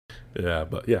Yeah,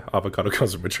 but yeah, avocado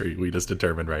comes from a tree. We just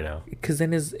determined right now. Because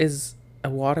then is a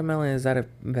watermelon, is that a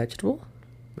vegetable?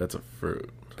 That's a fruit.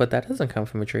 But that doesn't come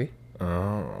from a tree.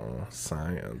 Oh,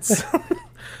 science.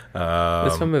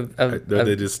 It's from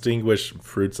They distinguish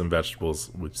fruits and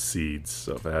vegetables with seeds.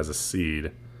 So if it has a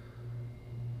seed,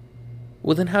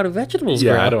 well, then how do vegetables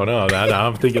yeah, grow? I don't know. Now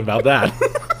I'm thinking about that.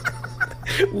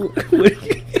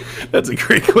 That's a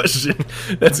great question.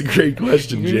 That's a great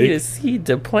question, You need a Jake. seed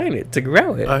to plant it, to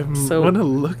grow it. I'm so gonna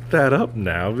look that up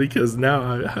now because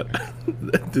now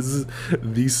this is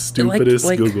the stupidest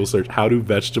like- Google search. How do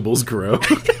vegetables grow?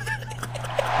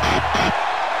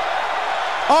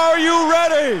 Are you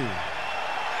ready?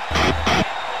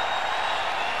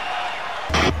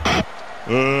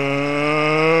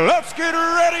 Let's get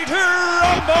ready to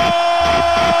rumble!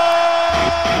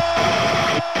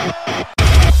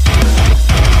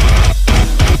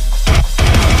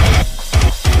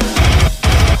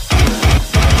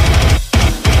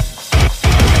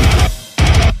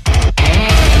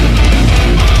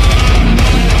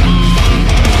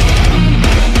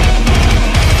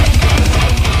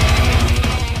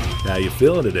 How you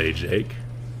feeling today, Jake?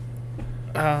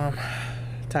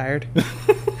 tired.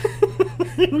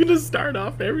 I'm gonna start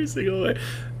off every single way.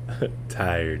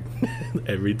 Tired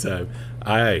every time.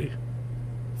 I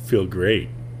feel great.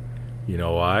 You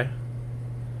know why?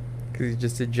 Because you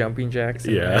just did jumping jacks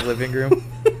in Yeah. my living room.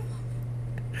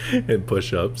 And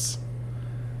push-ups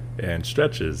and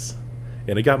stretches,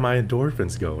 and it got my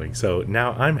endorphins going. So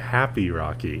now I'm happy,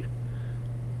 Rocky.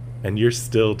 And you're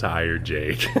still tired,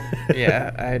 Jake.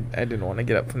 Yeah, I didn't want to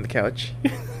get up from the couch.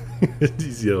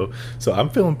 So I'm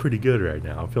feeling pretty good right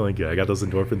now. I'm feeling good. I got those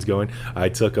endorphins going. I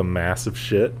took a massive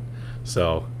shit,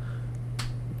 so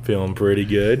feeling pretty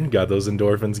good. Got those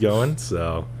endorphins going.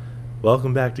 So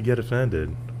welcome back to Get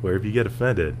Offended, where if you get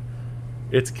offended,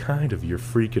 it's kind of your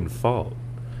freaking fault.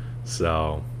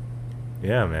 So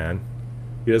yeah, man,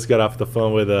 you just got off the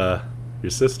phone with your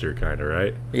sister, kind of,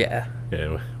 right? Yeah,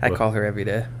 Yeah, I call her every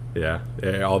day. Yeah,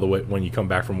 all the way when you come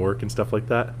back from work and stuff like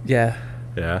that. Yeah,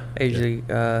 Yeah, I usually,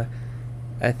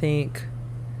 I think,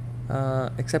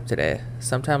 except today.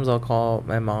 Sometimes I'll call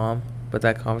my mom, but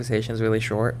that conversation is really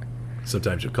short.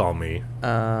 Sometimes you call me.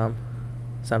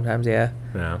 Sometimes, yeah.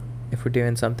 Yeah. If we're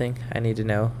doing something, I need to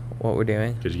know what we're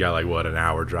doing. Because you got like what, an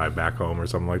hour drive back home or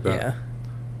something like that. Yeah.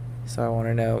 So I want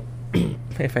to know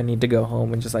if I need to go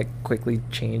home and just like quickly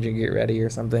change and get ready or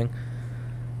something.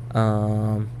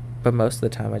 But most of the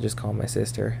time I just call my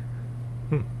sister.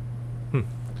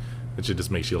 It should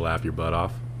just makes you laugh your butt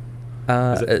off.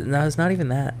 No, it's not even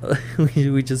that.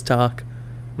 we just talk.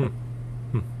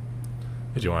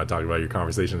 Did you want to talk about your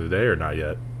conversation today or not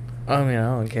yet? I mean, I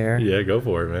don't care. Yeah, go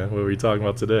for it, man. What were you talking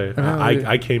about today?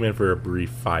 I came in for a brief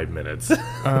 5 minutes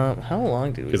How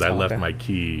long did we? because I talk left on- my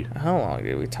key. How long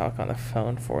did we talk on the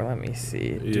phone for? Let me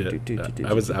see. Yeah,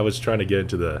 I was trying to get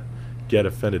into the Get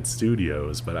Offended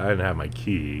Studios, but I didn't have my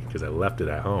key because I left it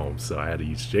at home, so I had to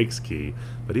use Jake's key.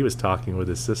 But he was talking with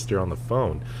his sister on the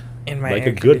phone, in my like air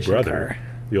a good conditioned brother.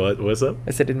 car. What's up?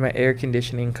 I said in my air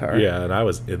conditioning car. Yeah, and I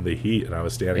was in the heat, and I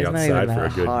was standing It's not outside even for a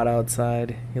that good. hot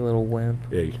outside, you little wimp.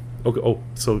 Hey, okay. Oh,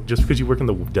 so just because you work in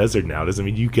the desert now doesn't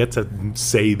mean you get to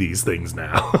say these things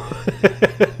now.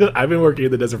 I've been working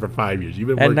in the desert for 5 years. You've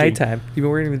been At working nighttime. You've been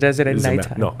working in the desert at Doesn't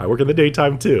nighttime. No, I work in the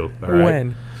daytime too. All right?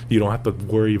 When? You don't have to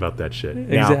worry about that shit.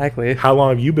 Now, Exactly. how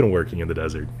long have you been working in the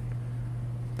desert?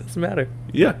 Doesn't matter.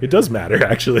 Yeah, it does matter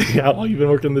actually. How long you been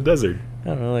working in the desert? I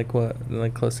don't know, like what?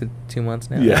 Like close to 2 months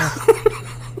now. Yeah.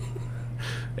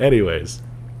 Anyways,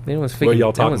 It almost What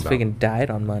y'all freaking, talking almost about? freaking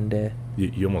died on Monday.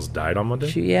 you almost died on Monday.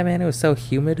 Shoot, yeah, man, it was so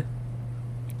humid.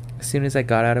 As soon as I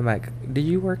got out of my... Did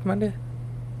you work Monday?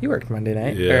 You worked Monday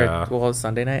night? Yeah. Well, it was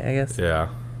Sunday night, I guess. Yeah.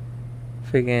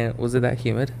 Freaking... Was it that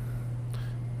humid?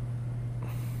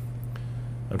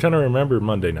 I'm trying to remember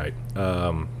Monday night.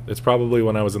 It's probably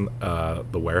when I was in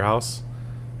the warehouse,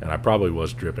 and I probably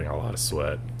was dripping a lot of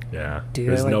sweat. Yeah. Dude,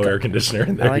 There's I, like, no got- air conditioner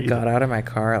in there. I like either. got out of my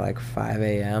car at like 5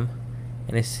 a.m.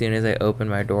 and as soon as I opened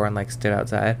my door and like stood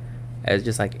outside, I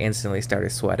just like instantly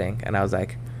started sweating, and I was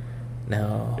like,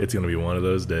 no. It's gonna be one of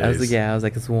those days. I was like, yeah, I was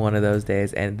like, it's one of those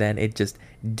days, and then it just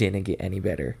didn't get any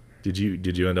better. Did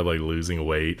you end up like losing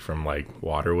weight from like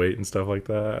water weight and stuff like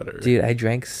that? Or Dude, I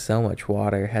drank so much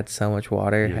water, had so much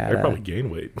water, yeah, had I probably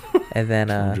gained weight and then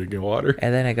from drinking water.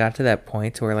 and then I got to that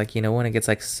point where like, you know, when it gets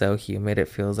like so humid, it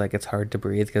feels like it's hard to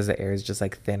breathe because the air is just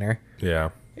like thinner. Yeah.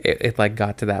 It like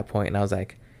got to that point, and I was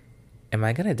like, am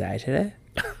I gonna die today?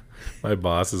 My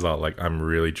boss is all like, I'm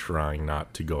really trying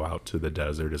not to go out to the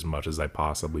desert as much as I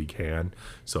possibly can.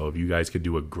 So if you guys could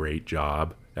do a great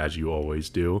job, as you always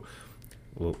do,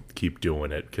 well, keep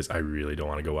doing it because I really don't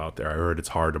want to go out there. I heard it's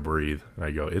hard to breathe. And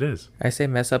I go, it is. I say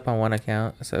mess up on one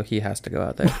account, so he has to go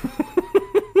out there.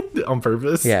 On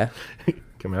purpose? Yeah.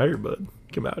 Come out here, bud.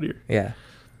 Come out here. Yeah.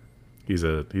 He's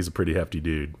a pretty hefty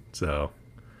dude, so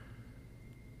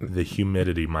the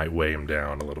humidity might weigh him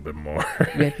down a little bit more.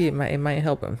 Maybe it might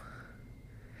help him.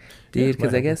 Dude,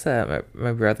 because I guess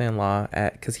my brother-in-law,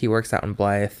 because he works out in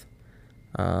Blythe,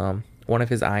 one of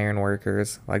his iron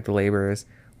workers, like the laborers,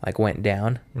 like went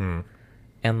down,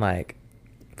 and like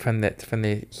from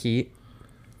the heat,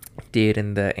 dude,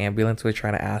 and the ambulance was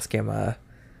trying to ask him,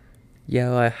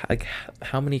 like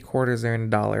how many quarters are in a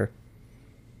dollar?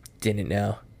 Didn't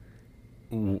know.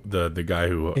 The guy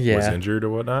who was Yeah. injured or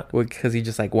whatnot? Because he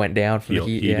just like went down from the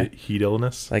heat. Yeah, Heat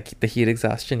illness? like the heat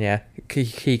exhaustion. Yeah,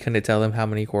 he couldn't tell them how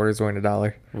many quarters were in a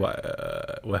dollar.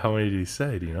 Well, how many did he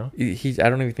say? Do you know? I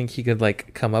don't even think he could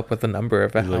like come up with a number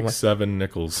of He's how like much. 7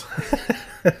 nickels.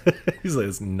 He's like,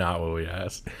 it's not what we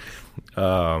asked.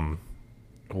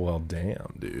 Well,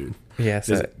 damn, dude. Yeah,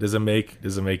 so Does it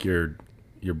make your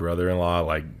brother-in-law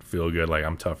like feel good? Like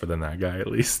I'm tougher than that guy at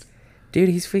least. dude,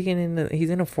 he's he's in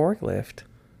a forklift,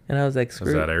 and I was like, Is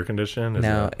screw. that air conditioned? Is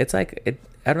No, that- it's like it.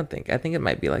 I think it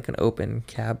might be like an open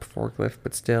cab forklift,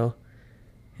 but still,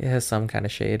 it has some kind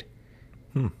of shade.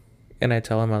 And I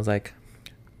tell him, I was like,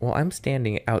 well, I'm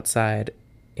standing outside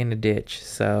in a ditch,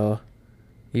 so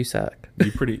you suck.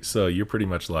 you're pretty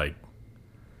much like,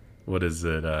 what is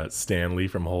it? Stanley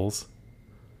from Holes.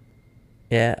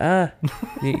 Yeah,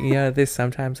 there's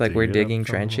sometimes like we're Dig it up digging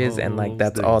from trenches and like holes,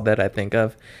 that's dig. all that I think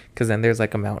of, because then there's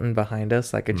like a mountain behind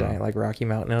us, like a giant like Rocky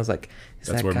Mountain. I was like,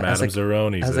 That's where Madame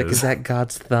Zeroni's I was like, is. is that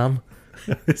God's thumb?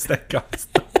 Is that God's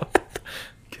thought?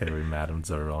 Carry Madame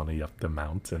Zeroni up the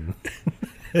mountain.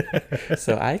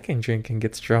 So I can drink and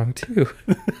get strong too.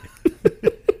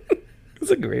 It's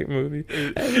a great movie.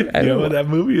 You know what? That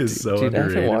movie is so Dude, I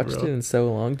underrated, haven't watched bro. it in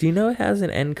so long. Do you know it has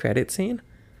an end credit scene?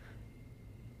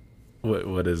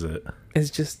 What is it? It's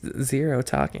just Zero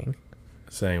talking.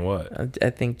 Saying what? I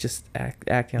think just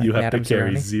acting like You have Madame to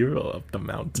carry Zeroni. Zero up the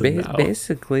mountain now.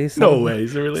 Basically, No something- way,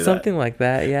 is it really that? something like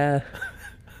that. Yeah.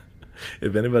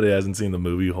 If anybody hasn't seen the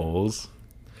movie Holes,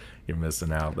 you're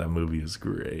missing out. That movie is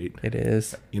great. It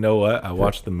is. You know what? I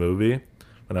watched the movie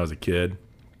when I was a kid.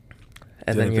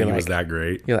 And Didn't then think you're it like, was that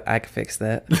great. you're like, I can fix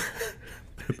that.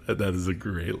 That is a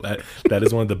great. That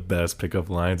is one of the best pickup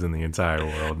lines in the entire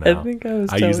world. Now I think I was.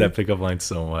 I use that pickup line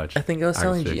so much. I think I was can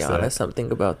telling fix Gianna that.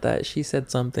 something about that. She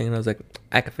said something, and I was like,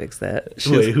 I can fix that.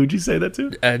 She Wait, was, who'd you say that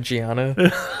to?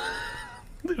 Gianna.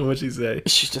 What'd she say?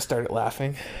 She just started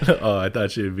laughing, Oh, I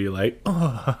thought she'd be like,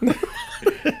 "Oh,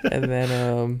 and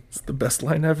then it's the best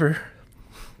line ever."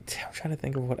 I'm trying to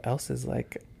think of what else is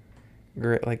like,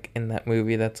 great, like in that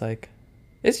movie. That's like,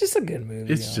 it's just a good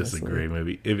movie. It's just a honestly. great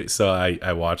movie.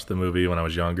 I watched the movie when I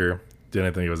was younger.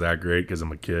 Didn't think it was that great because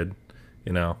I'm a kid.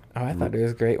 You know. Oh, I thought it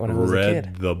was great when I was a Read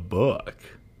kid. the book.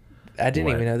 I didn't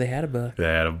when- even know they had a book. They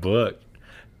had a book.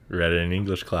 Read it in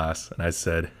English class, and I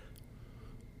said,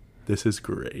 "This is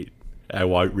great." I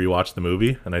rewatched the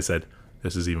movie, and I said,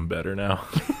 "This is even better now."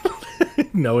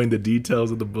 Knowing the details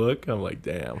of the book, I'm like,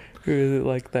 "Damn." Or is it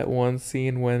like that one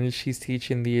scene when she's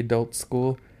teaching the adult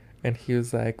school, and he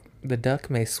was like, "The duck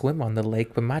may swim on the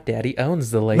lake, but my daddy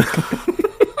owns the lake."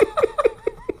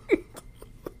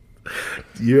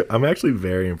 I'm actually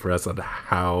very impressed on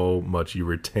how much you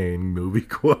retain movie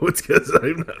quotes because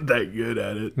I'm not that good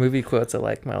at it. Movie quotes are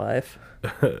like my life.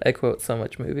 I quote so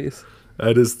much movies.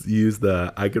 I just use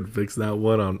the I could fix that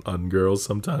one on girls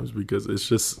sometimes because it's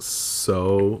just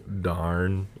so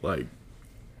darn like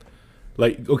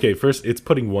okay, first it's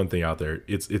putting one thing out there.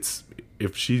 It's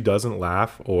if she doesn't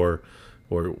laugh or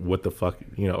what the fuck,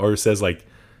 you know, or says like,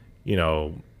 you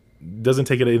know, doesn't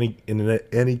take it in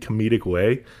any comedic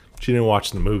way, she didn't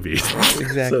watch the movie.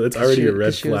 Exactly. So it's already a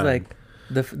red She was flag.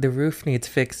 like, the roof needs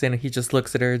fixing, and he just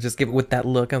looks at her, just give it with that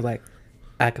look. I'm like,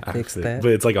 I can fix that.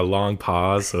 But it's like a long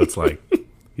pause, so it's like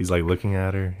he's like looking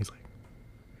at her. He's like,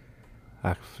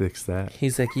 I can fix that.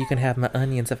 He's like, you can have my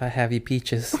onions if I have your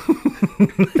peaches.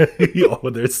 Yo,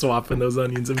 they're swapping those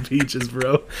onions and peaches,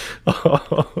 bro.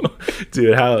 Oh,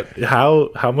 dude,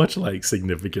 how much like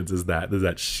significance is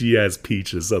that she has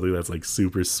peaches, something that's like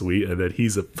super sweet, and that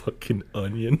he's a fucking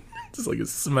onion, just like a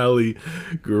smelly,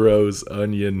 gross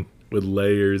onion with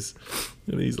layers,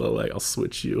 and he's like, I'll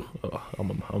switch you. Oh,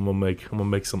 I'm gonna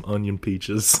make some onion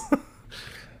peaches.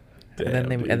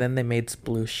 Damn, and then they made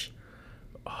sploosh.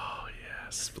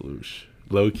 sploosh.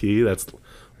 Low key, that's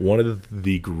one of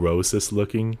the grossest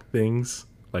looking things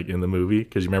like in the movie,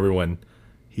 because you remember when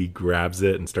he grabs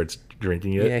it and starts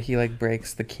drinking it, Yeah, he like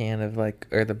breaks the can of like,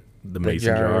 or the the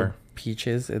mason jar.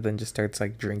 peaches and then just starts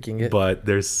like drinking it. But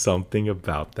there's something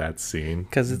about that scene.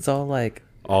 Because it's all like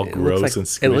All it gross looks like, and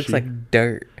squishy. It looks like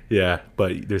dirt. Yeah,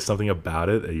 but there's something about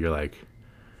it that you're like,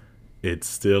 it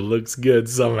still looks good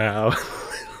somehow.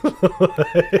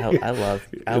 I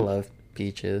love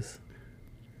peaches.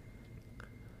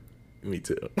 Me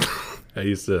too. I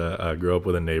used to grow up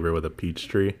with a neighbor with a peach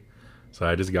tree, so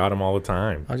I just got them all the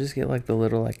time. I'll just get like the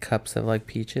little like cups of like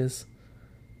peaches.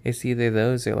 It's either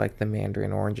those or like the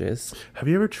mandarin oranges. Have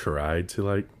you ever tried to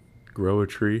like grow a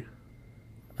tree?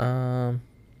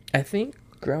 I think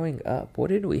growing up, what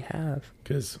did we have?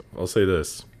 Because I'll say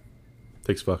this, it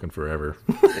takes fucking forever.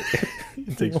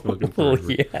 It takes fucking Well,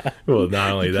 forever. yeah. Well,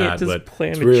 not only You can't that, just but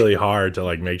plant it's a really hard to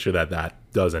like make sure that that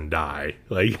doesn't die.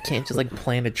 Like, You can't just like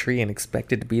plant a tree and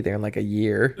expect it to be there in like a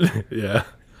year. yeah.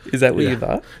 Is that what Yeah. you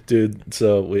thought? Dude,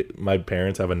 so my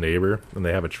parents have a neighbor and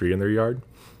they have a tree in their yard.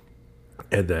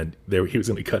 And then he was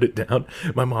going to cut it down.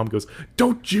 My mom goes,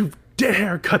 "Don't you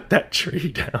dare cut that tree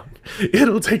down.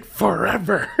 It'll take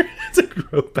forever to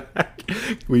grow back."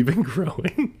 We've been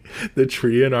growing the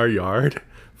tree in our yard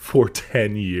for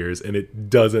 10 years and it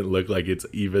doesn't look like it's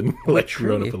even like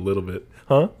grown tree? up a little bit.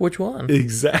 Huh? Which one?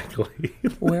 Exactly.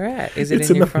 Where at? Is it It's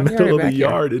in in your the front yard middle or of the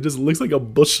backyard? yard. It just looks like a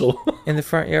bushel. In the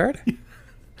front yard?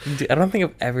 Dude, I don't think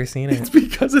I've ever seen It's it.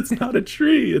 because it's not a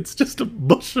tree. It's just a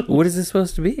bushel. What is this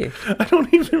supposed to be? I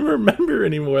don't even remember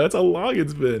anymore. That's how long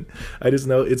it's been. I just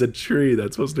know it's a tree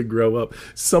that's supposed to grow up.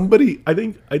 Somebody, I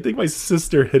think my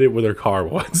sister hit it with her car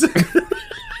once.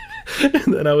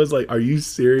 And then I was like, "Are you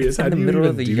serious? It's in the do you middle even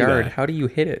of the do yard. that?" How do you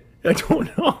hit it? I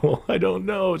don't know. I don't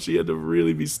know. She had to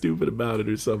really be stupid about it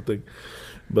or something.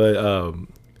 But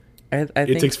I it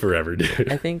think takes forever,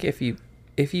 dude. I think if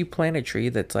you plant a tree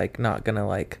that's like not gonna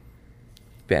like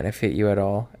benefit you at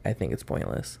all, I think it's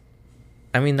pointless.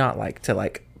 I mean, not like to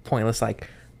like pointless like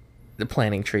the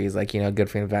planting trees, like, you know, good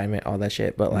for the environment, all that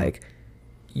shit. But like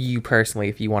you personally,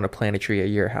 if you want to plant a tree at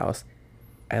your house,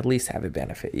 at least have it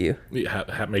benefit you.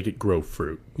 Make it grow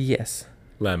fruit. Yes.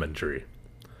 Lemon tree.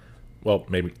 Well,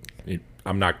 maybe.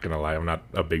 I'm not gonna lie. I'm not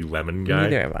a big lemon guy.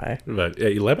 Neither am I. But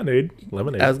hey, lemonade.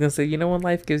 I was gonna say, you know, when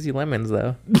life gives you lemons,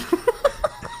 though.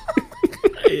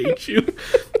 I hate you.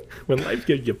 When life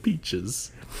gives you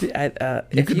peaches.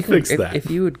 If can you fix that. If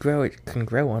you would can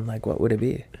grow one, like, what would it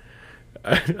be?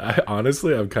 I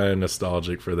honestly, I'm kind of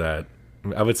nostalgic for that.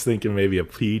 I was thinking maybe a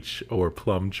peach or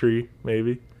plum tree,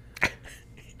 maybe.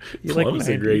 You like Plums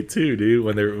are 90s. great too, dude.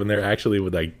 When they're actually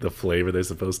with like the flavor they're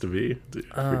supposed to be. Dude,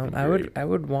 freaking great. I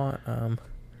would want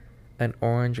an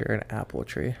orange or an apple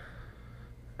tree.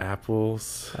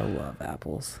 Apples. I love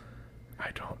apples.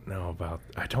 I don't know about.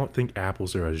 I don't think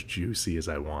apples are as juicy as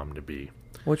I want them to be.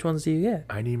 Which ones do you get?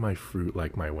 I need my fruit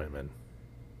like my women.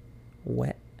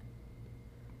 Wet.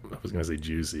 I was gonna say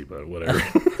juicy, but whatever.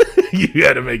 You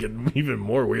had to make it even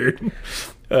more weird.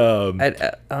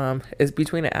 It's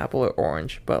between an apple or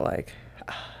orange, but like,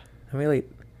 I'm really,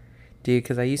 dude,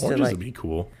 because I used Oranges to like, would be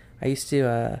cool. I used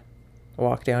to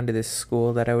walk down to this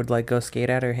school that I would like go skate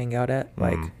at or hang out at,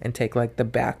 like, and take like the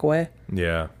back way.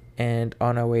 Yeah. And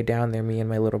on our way down there, me and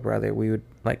my little brother, we would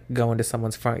like go into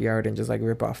someone's front yard and just like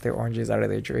rip off their oranges out of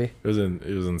their tree. It was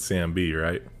in Sam B,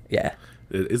 right? Yeah.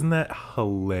 Isn't that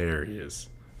hilarious?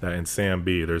 That in Sam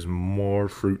B, there's more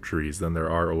fruit trees than there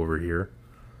are over here.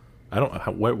 I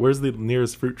don't. Where's the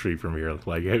nearest fruit tree from here?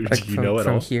 Like, do Like you from, know at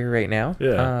from all? here right now?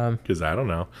 Yeah, because I don't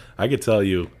know. I could tell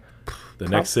you, the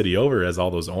next city over has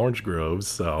all those orange groves.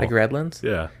 So Like Redlands?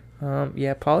 yeah,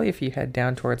 Yeah, probably if you head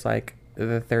down towards like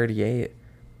the 38,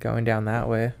 going down that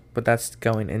way, but that's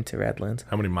going into Redlands.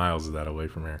 how many miles is that away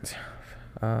from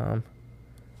here?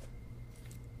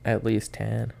 At least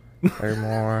 10 or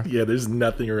more. Yeah, there's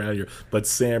nothing around here, but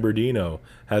San Bernardino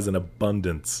has an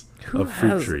abundance of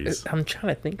fruit trees. I'm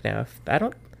trying to think now.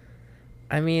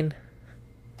 I mean,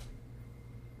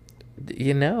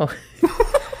 you know,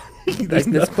 There's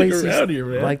nothing around here,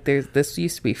 man. like this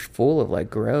used to be full of like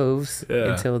groves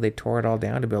Yeah. until they tore it all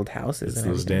down to build houses. It's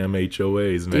And those everything. damn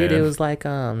HOAs, man. Dude, it was like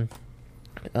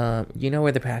you know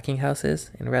where the packing house is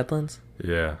in Redlands?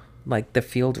 Yeah. Like the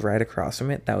field right across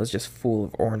from it, that was just full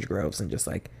of orange groves, and just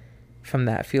like from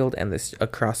that field and this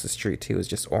across the street too is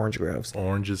just orange groves.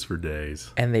 Oranges for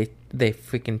days. And they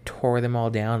freaking tore them all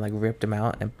down, like ripped them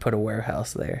out and put a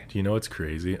warehouse there. Do you know what's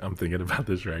crazy? I'm thinking about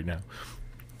this right now.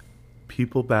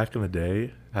 People back in the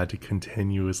day had to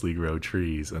continuously grow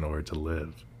trees in order to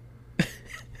live.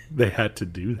 They had to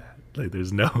do that. Like,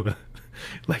 there's no,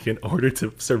 like, in order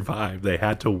to survive, they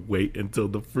had to wait until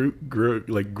the fruit grew.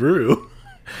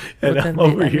 And But I'm then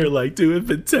over I here mean- like, dude, it's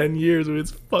been 10 years and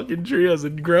this fucking tree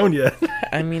hasn't grown yet.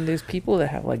 I mean, there's people that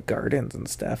have like gardens and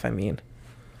stuff. I mean,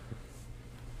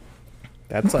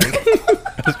 That's like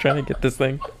I was trying to get this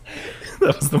thing.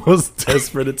 That was the most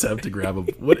desperate attempt to grab a.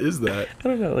 What is that? I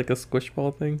don't know, like a squish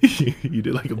ball thing. You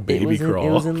did like a baby crawl.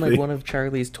 It was in like thing. one of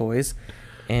Charlie's toys,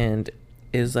 and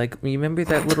it was like, you remember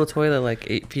that little toy that like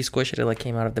if you squish it, it like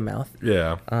came out of the mouth.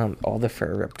 Yeah. All the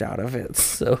fur ripped out of it,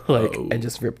 so like Oh. I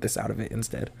just ripped this out of it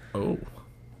instead. Oh.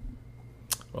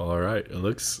 All right. It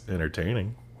looks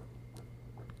entertaining.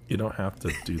 You don't have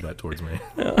to do that towards me.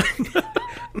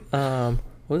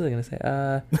 What was I gonna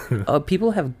say?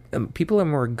 People are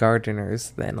more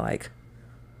gardeners than like.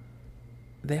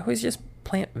 They always just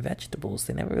plant vegetables.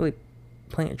 They never really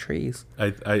plant trees.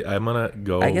 I'm gonna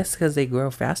go. I guess because they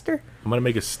grow faster. I'm gonna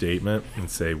make a statement and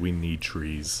say we need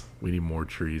trees. We need more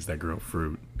trees that grow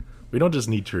fruit. We don't just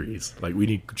need trees. Like we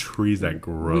need trees that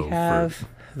grow We have fruit.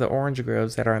 the orange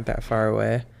groves that aren't that far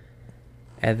away,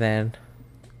 and then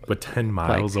But 10 like,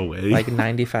 miles away. like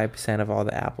 95% of all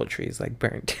the apple trees like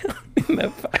burnt down in the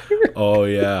fire. Oh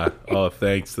yeah. Oh,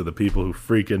 thanks to the people who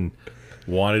freaking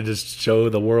wanted to show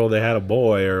the world they had a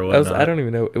boy or whatnot. I don't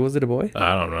even know. Was it a boy?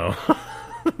 I don't know.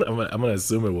 I'm gonna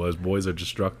assume it was. Boys are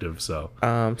destructive, so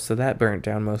So that burnt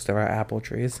down most of our apple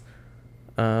trees.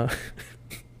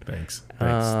 thanks,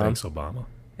 thanks, Obama.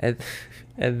 And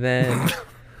then,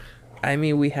 I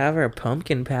mean, we have our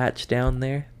pumpkin patch down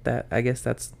there. That I guess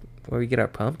that's where we get our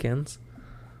pumpkins.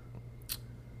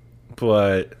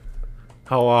 But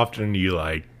how often do you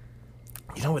like?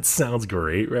 You know what sounds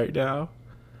great right now?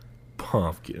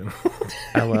 Pumpkin.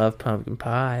 I love pumpkin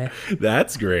pie.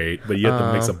 That's great, but you have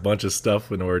to mix a bunch of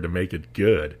stuff in order to make it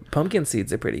good. Pumpkin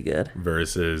seeds are pretty good.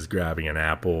 Versus grabbing an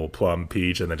apple, plum,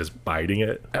 peach, and then just biting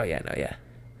it. Oh yeah, no, yeah.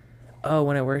 Oh,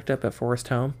 when I worked up at Forest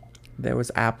Home, there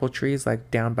was apple trees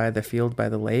like down by the field by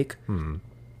the lake.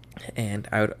 And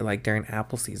I would like during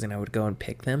apple season, I would go and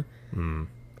pick them.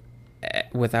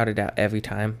 Without a doubt, every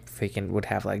time freaking would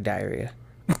have like diarrhea.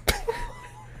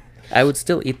 I would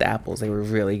still eat the apples; they were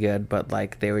really good, but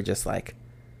like they were just like,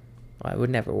 well, I would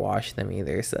never wash them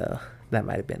either, so that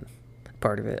might have been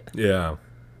part of it. Yeah,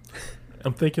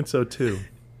 I'm thinking so too.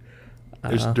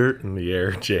 There's dirt in the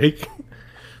air, Jake.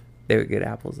 They were good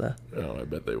apples though. Oh, I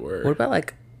bet they were. What about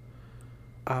like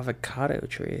avocado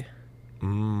tree?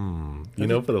 You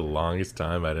know, for the longest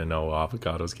time, I didn't know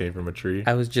avocados came from a tree.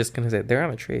 I was just gonna say they're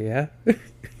on a tree, yeah.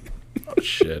 Oh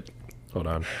shit! Hold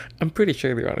on. I'm pretty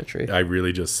sure they're on a tree. I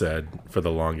really just said for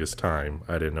the longest time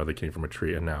I didn't know they came from a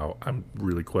tree, and now I'm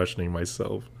really questioning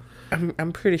myself.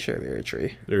 I'm pretty sure they're a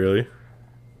tree. Really?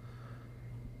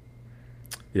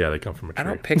 Yeah, they come from a tree. I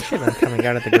don't picture them coming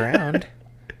out of the ground.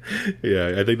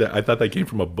 Yeah, I thought they came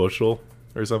from a bushel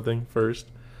or something first,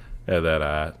 and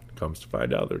then comes to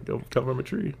find out they come from a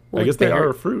tree. Well, I guess they they're- are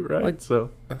a fruit, right? like-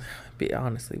 So,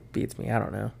 Honestly, beats me. I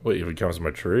don't know. wait, if it comes from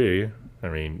a tree, I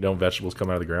mean, don't vegetables come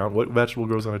out of the ground? What vegetable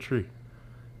grows on a tree?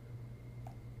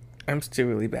 I'm still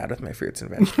really bad with my fruits and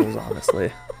vegetables,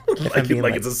 honestly.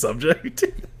 Like it's a subject.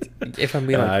 If I'm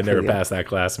being like, I never completely- passed that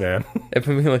class, man. If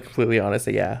I'm being like completely honest,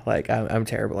 yeah, like I'm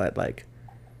terrible at like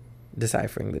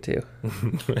deciphering the two.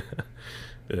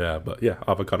 Yeah, but yeah,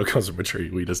 avocado comes from a tree.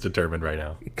 We just determined right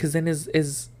now. Because then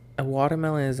is a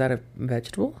watermelon, is that a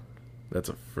vegetable? That's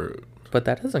a fruit. But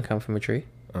that doesn't come from a tree.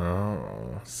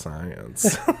 Oh,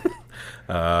 science.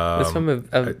 It's from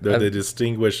They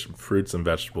distinguish fruits and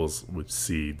vegetables with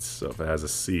seeds. So if it has a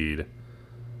seed,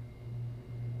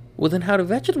 Well, then how do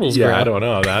vegetables yeah, grow? I don't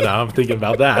know. Now I'm thinking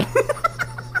about that.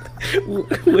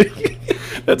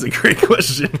 That's a great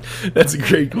question. That's a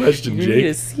great question, You need a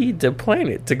Jake. seed to plant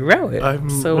it, to grow it. I'm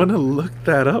so gonna look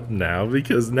that up now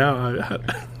because now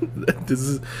this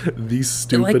is the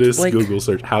stupidest like- Google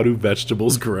search. How do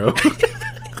vegetables grow?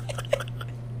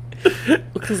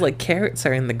 because like carrots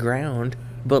are in the ground,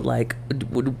 but like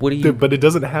what do you But it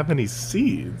doesn't have any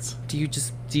seeds. do you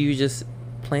just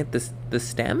plant the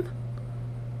stem?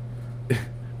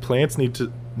 Plants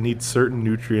need certain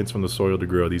nutrients from the soil to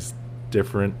grow these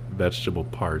different vegetable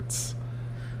parts.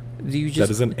 Do you That just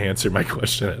doesn't answer my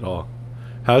question at all.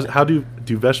 How do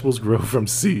vegetables grow from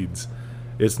seeds?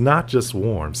 It's not just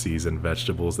warm seasoned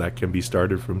vegetables that can be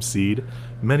started from seed.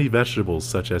 Many vegetables,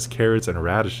 such as carrots and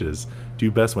radishes, do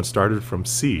best when started from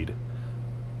seed.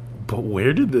 But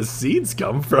where did the seeds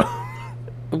come from?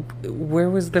 where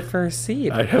was the first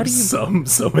seed? I How have do you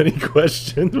so many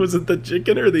questions. Was it the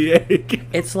chicken or the egg?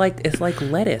 It's like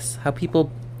lettuce. How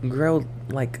people grow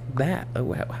like that?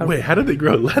 How, Wait, how did they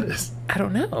grow lettuce? I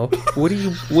don't know. What do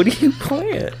you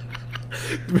plant?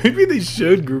 Maybe they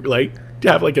should like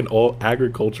have like an all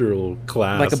agricultural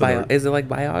class. Like a bio? or- Is it like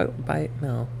no?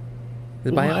 Is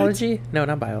it What? biology? No,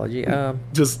 not biology. It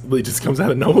just comes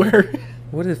out of nowhere.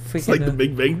 What is freaking? It's like the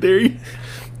Big Bang Theory.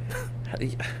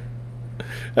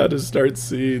 How to start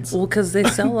seeds. Well, because they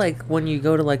sell like when you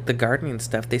go to like the gardening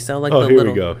stuff, they sell like Oh, the here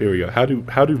little. we go. Here we go.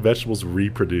 How do vegetables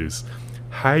reproduce?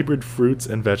 Hybrid fruits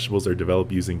and vegetables are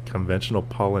developed using conventional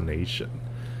pollination.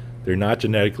 They're not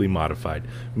genetically modified,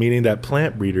 meaning that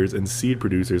plant breeders and seed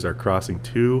producers are crossing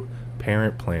two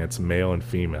parent plants, male and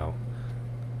female,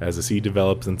 as the seed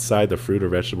develops inside the fruit or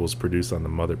vegetables produced on the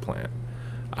mother plant.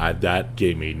 That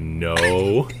gave me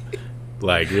no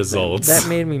results. That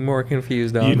made me more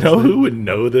confused. You Honestly. know who would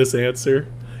know this answer?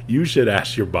 You should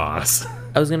ask your boss.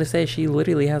 I was gonna say she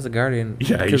literally has a garden.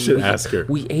 Yeah, you 'cause should ask her.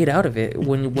 We ate out of it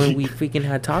when we freaking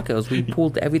had tacos. We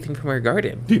pulled everything from her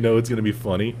garden. You know it's going to be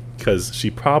funny? Because she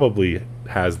probably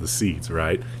has the seeds,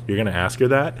 right? You're going to ask her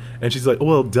that, and she's like,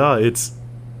 well, duh, it's...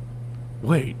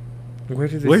 Wait, Where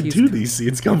did the where seeds do come- these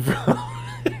seeds come from?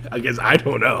 I guess I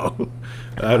don't know.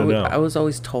 I don't know. I was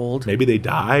always told. Maybe they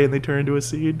die and they turn into a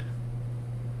seed?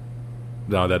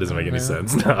 No, that doesn't make any know.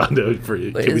 sense. No,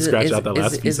 can we scratch out that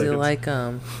last few Is seconds? it like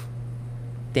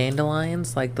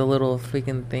dandelions, like the little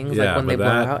freaking things, Yeah, like when but they blow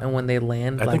that- out and when they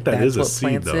land, I like think that that's is a what seed,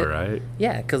 plants though, it. right?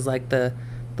 Yeah, because like the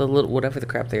little whatever the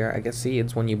crap they are, I guess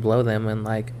seeds. When you blow them and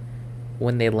like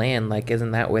when they land, like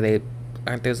isn't that where they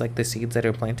aren't those like the seeds that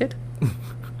are planted?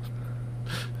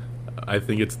 I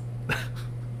think it's...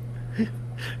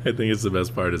 I think it's the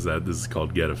best part is that this is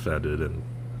called Get Offended, and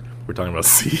we're talking about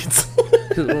seeds.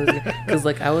 Because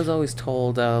like I was always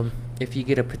told, if you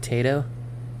get a potato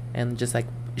and just like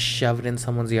shove it in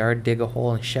someone's yard, dig a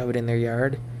hole and shove it in their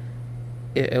yard,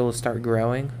 it will start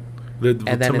growing. The And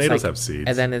then tomatoes it's like, have seeds.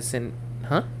 And then it's in,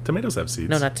 huh? Tomatoes have seeds.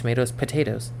 No, not tomatoes,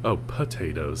 potatoes. Oh,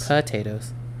 potatoes.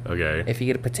 Potatoes. Okay. If you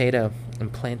get a potato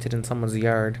and plant it in someone's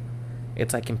yard,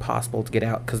 it's like impossible to get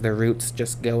out because the roots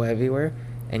just go everywhere,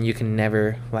 and you can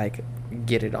never like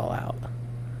get it all out.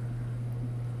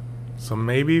 So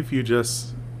maybe if you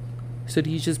just... So do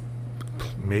you just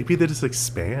Maybe they just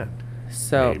expand.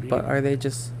 so? Maybe. But are they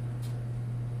just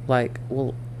like?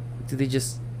 Well, do they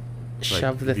just Like,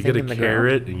 shove the if you thing get a in the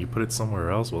carrot ground? and you put it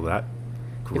somewhere else, will that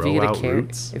If you grow get a out carrot,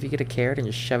 roots? if you get a carrot and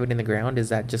just shove it in the ground, is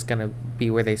that just gonna be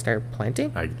where they start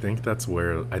planting? I think that's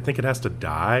where... I think it has to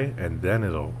die, and then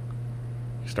it'll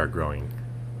start growing.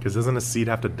 Because doesn't a seed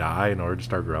have to die in order to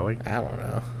start growing? I don't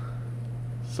know.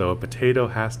 So a potato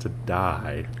has to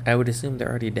die. I would assume they're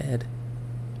already dead.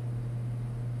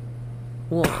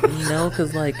 Well, no,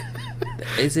 because like,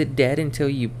 is it dead until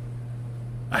you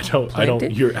I plant don't...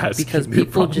 it? You're asking Because me if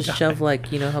people I'm just dying. shove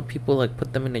like, you know how people like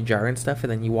put them in a jar and stuff,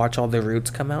 and then you watch all the roots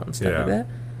come out and stuff like Yeah. that.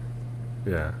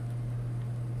 Yeah.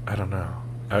 I don't know.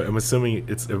 I'm assuming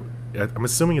it's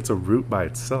a root by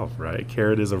itself, right?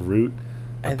 Carrot is a root.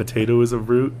 A I- potato is a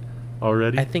root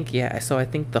already. I think yeah. So I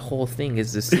think the whole thing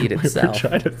is the seed We're itself.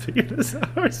 trying to figure this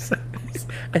out ourselves.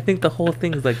 I think the whole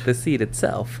thing is like the seed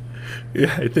itself.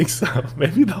 Yeah, I think so.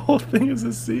 Maybe the whole thing is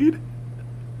a seed.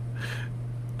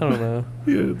 I don't know.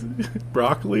 Yeah,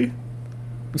 broccoli.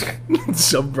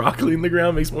 Shove broccoli in the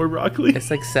ground makes more broccoli.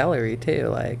 It's like celery too.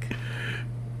 Like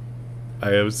I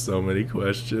have so many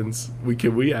questions.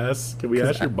 Can we ask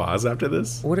 'Cause your boss after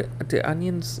this? do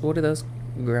onions? What do those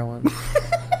grow on?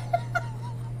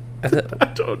 I thought- I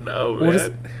don't know, man. What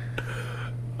is-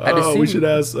 I'd Oh, we assume- should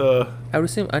ask I would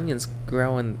assume onions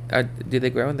grow in. Do they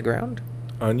grow in the ground?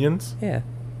 onions. Yeah.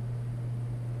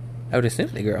 I would assume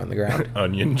they grow on the ground.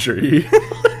 Onion tree.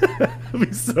 That'd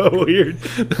be so weird.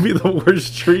 That'd be the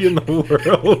worst tree in the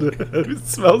world. It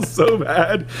smells so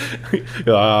bad.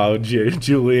 Oh,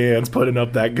 Julianne's putting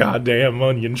up that goddamn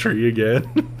onion tree again.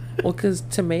 Well, because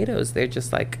tomatoes, they're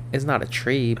just like, it's not a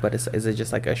tree, but is it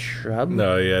just like a shrub?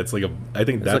 No, yeah, it's like I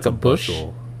think It's that's like a a bush?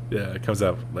 bushel. Yeah, it comes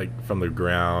out like from the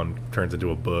ground, turns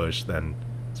into a bush, then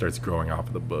starts growing off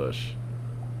of the bush.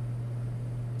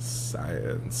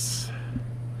 Science.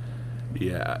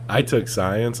 Yeah, I took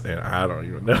science and I don't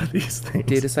even know these things.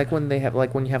 Dude, it's like when they have,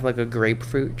 like, when you have, like, a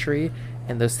grapefruit tree,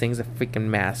 and those things are freaking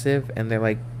massive, and they're,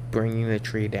 like, bringing the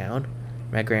tree down.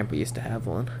 My grandpa used to have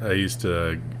one. I used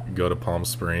to go to Palm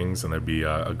Springs, and there'd be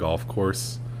a golf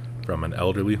course from an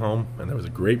elderly home, and there was a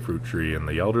grapefruit tree in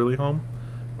the elderly home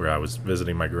where I was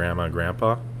visiting my grandma and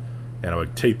grandpa, and I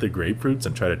would take the grapefruits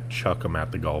and try to chuck them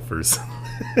at the golfers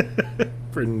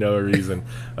for no reason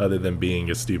other than being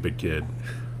a stupid kid.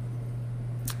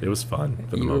 It was fun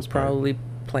for the You were most part. probably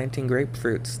planting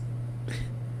grapefruits.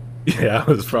 Yeah,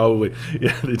 I was probably,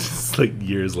 yeah, they just like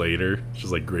years later,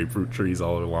 just like grapefruit trees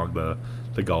all along the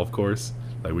golf course.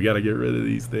 Like, we got to get rid of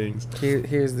these things.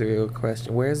 Here's the real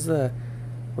question. Where's the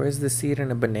seed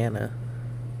in a banana?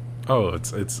 Oh,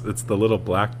 it's the little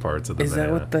black parts of the Is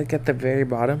banana. that what, like, at the very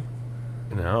bottom?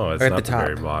 No, it's Or at not the the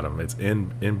very top? bottom. It's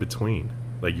in between.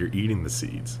 Like you're eating the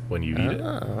seeds when you eat it.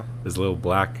 Oh. There's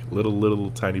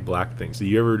little tiny black things. Do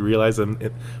you ever realize when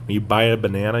you buy a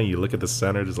banana, you look at the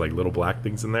center, there's like little black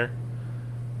things in there?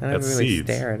 I don't That's really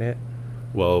seeds. stare at it.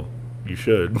 Well, you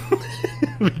should.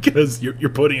 Because you're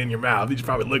putting it in your mouth. You should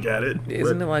probably look at it.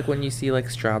 Isn't it like when you see like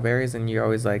strawberries and you're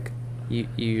always like, you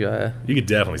You could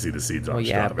definitely see the seeds on well,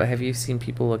 yeah, strawberry. but have you seen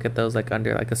people look at those like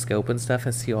under like a scope and stuff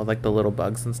and see all like the little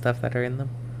bugs and stuff that are in them?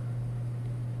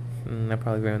 I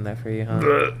probably ruined that for you,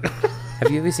 huh?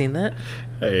 Have you ever seen that?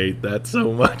 I hate that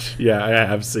so much. Yeah, I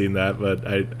have seen that, but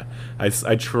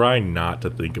I try not to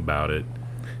think about it.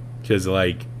 Because,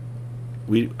 like,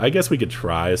 I guess we could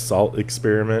try a salt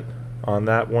experiment on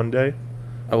that one day.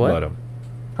 A what? But,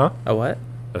 huh? A what?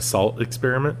 A salt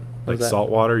experiment? Like What's that? salt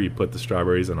water, you put the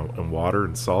strawberries in water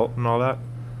and salt and all that.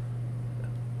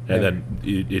 And Yeah.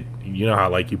 then you know how,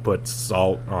 like, you put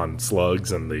salt on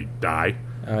slugs and they die?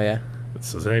 Oh yeah.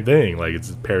 It's the same thing. Like,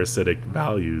 it's parasitic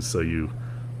values. So you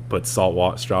put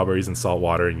strawberries in salt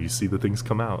water and you see the things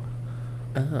come out.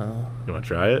 Oh. You want to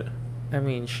try it? I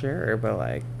mean, sure, but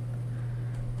like,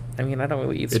 I mean, I don't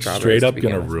really eat It's strawberries. straight to up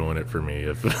begin gonna with. ruin it for me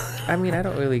if I mean, I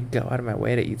don't really go out of my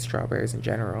way to eat strawberries in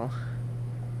general.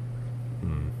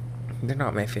 They're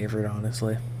not my favorite,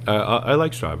 honestly. I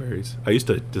like strawberries. I used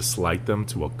to dislike them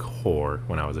to a core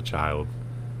when I was a child.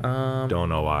 Don't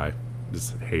know why.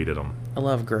 Just hated them. I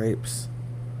love grapes.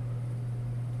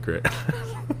 Great.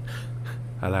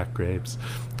 I like grapes.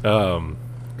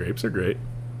 Grapes are great.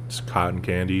 Just cotton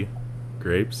candy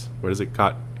grapes. What is it?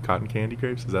 Cotton candy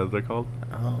grapes? Is that what they're called?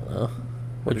 I don't know.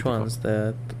 What Which are they ones?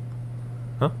 The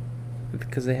Huh?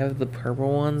 because they have the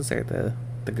purple ones or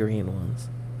the green ones.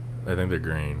 I think they're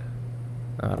green.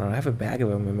 I don't know. I have a bag of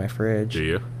them in my fridge. Do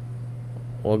you?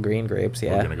 Well, green grapes,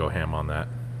 yeah. We're gonna go ham on that.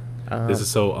 Um, This is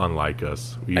so unlike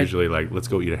us. We I- usually like, let's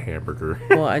go eat a hamburger.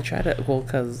 well, I try to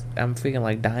because I'm freaking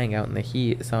like dying out in the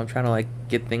heat, so I'm trying to like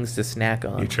get things to snack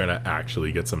on. You're trying to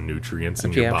actually get some nutrients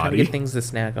in Yeah, your I'm trying to body. get things to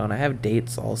snack on. I have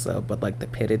dates also, but like the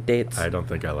pitted dates. I don't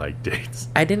think I like dates.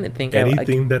 I didn't think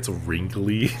Anything that's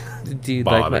wrinkly. dude,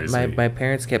 like bothers my me.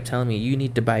 parents kept telling me you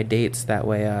need to buy dates that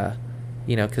way,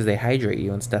 you know, because they hydrate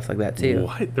you and stuff like that too.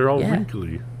 What? They're all Yeah.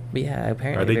 wrinkly. But yeah,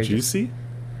 apparently Are they they're just- juicy?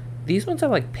 these ones are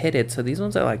like pitted, so these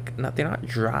ones are like they're not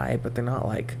dry, but they're not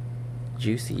like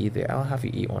juicy either. I'll have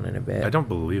you eat one in a bit. I don't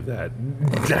believe that.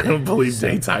 I don't believe So,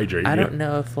 dates hydrate I you. don't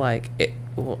know if like it.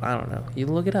 Well, I don't know. You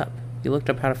look it up. You looked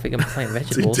up how to freaking plant Do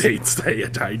vegetables, dates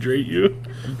that hydrate you?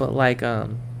 but like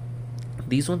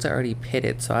these ones are already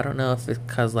pitted, so I don't know if it's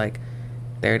because like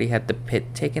they already had the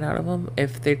pit taken out of them,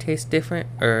 if they taste different,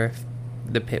 or if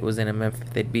the pit was in them,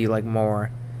 if they'd be like more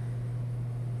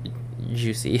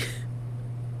juicy.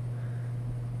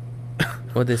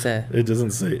 What'd they say? It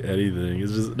doesn't say anything.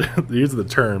 It's just here's the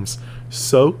terms.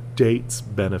 Soak dates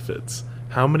benefits.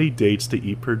 How many dates to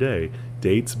eat per day?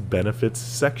 Dates benefits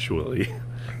sexually.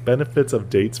 Benefits of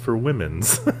dates for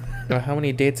women's. How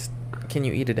many dates can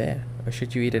you eat a day, or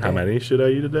should you eat a day? How many should I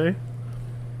eat a day?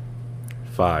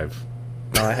 5.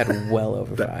 Oh, I had well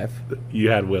over That- 5. You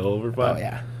had well over 5? Oh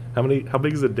yeah, How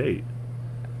big is a date?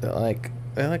 they're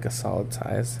like a solid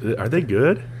size. Are they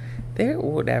good? They're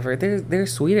whatever. They're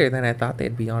sweeter than I thought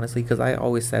they'd be, honestly. Because I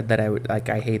always said that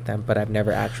I hate them, but I've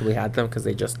never actually had them because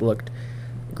they just looked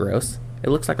gross. It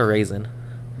looks like a raisin.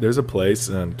 There's a place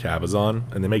in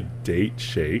Cabazon, and they make date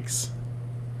shakes.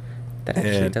 That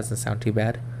actually And- doesn't sound too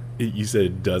bad. You said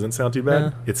it doesn't sound too bad.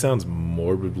 No. It sounds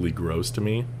morbidly gross to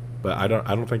me, but I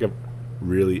don't think I've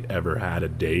really ever had a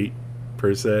date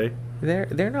per se. They're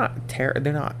not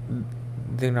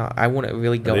They're not. I wouldn't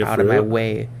really go they out of my fruit?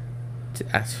 way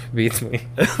to beats me.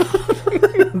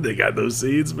 They got those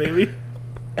seeds, maybe.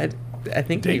 I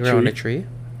think they Date grow on a tree?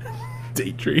 tree.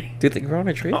 Date tree. Do they grow on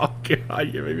a tree? Oh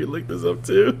god, you made me look this up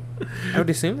too. I would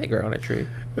assume they grow on a tree.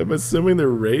 I'm assuming they're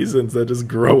raisins that just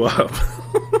grow up.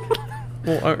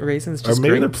 Well, aren't raisins Or just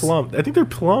maybe grapes? they're plum. I think they're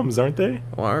plums, aren't they?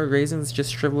 Well, aren't raisins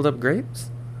just shriveled up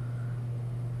grapes?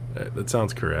 That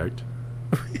sounds correct.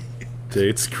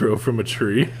 Dates grow from a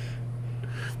tree.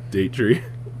 Date tree.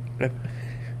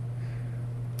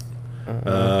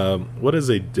 What is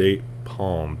a date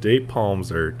palm? Date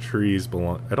palms are trees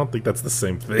belong. I don't think that's the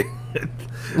same thing.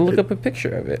 Look up a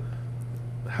picture of it.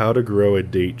 How to grow a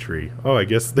date tree? Oh, I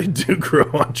guess they do grow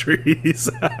on trees.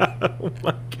 Oh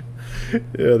my god.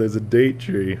 Yeah, there's a date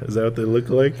tree. Is that what they look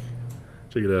like?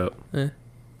 Check it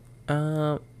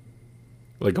out.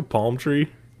 Like a palm tree?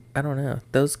 I don't know.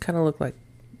 Those kind of look like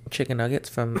chicken nuggets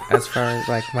from as far as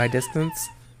like my distance.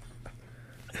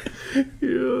 Yeah,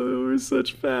 we're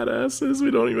such fat asses.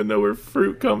 We don't even know where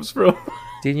fruit comes from.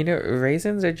 Dude, you know,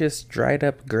 raisins are just dried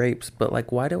up grapes, but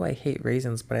like, why do I hate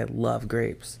raisins but I love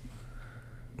grapes?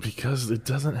 Because it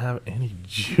doesn't have any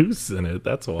juice in it.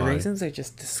 That's why. Raisins are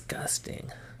just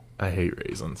disgusting. I hate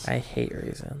raisins. I hate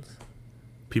raisins.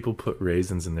 People put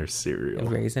raisins in their cereal.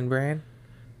 Raisin Bran?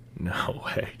 No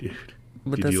way, dude.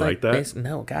 But Did that's you like that?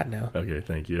 No, God, no. Okay,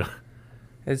 thank you.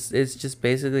 It's just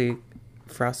basically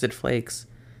Frosted Flakes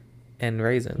and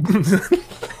raisins.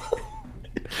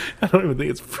 I don't even think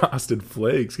it's Frosted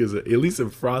Flakes, because at least in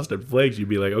Frosted Flakes, you'd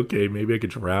be like, okay, maybe I could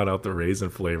drown out the raisin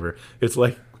flavor. It's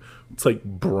like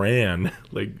bran,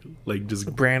 like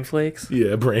just Bran Flakes?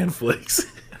 yeah, bran flakes.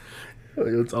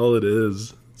 That's all it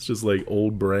is. It's just like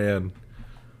old bran.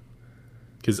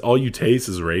 Because all you taste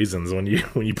is raisins when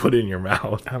you put it in your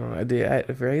mouth. I don't know,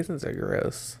 dude. Raisins are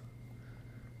gross.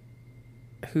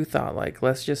 Who thought, like,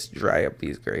 let's just dry up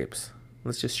these grapes?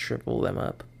 Let's just shrivel them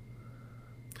up.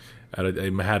 It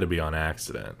had to be on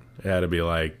accident. It had to be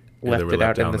like Left they were it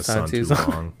left out out in in the the sun sun too too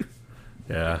long.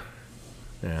 long.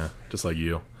 Yeah, just like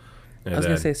you. And I was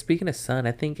gonna then- say, speaking of sun,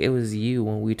 I think it was you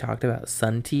when we talked about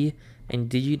sun tea,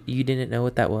 and you didn't know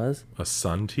what that was? a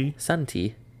sun tea. Sun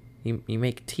tea. You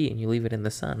make tea and you leave it in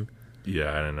the sun.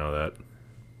 Yeah, I didn't know that.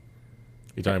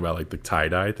 You talking about like the tie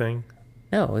dye thing?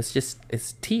 No,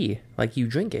 it's tea. Like, you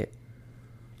drink it.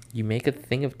 You make a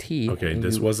thing of tea. Okay, and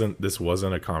this you-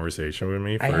 wasn't a conversation with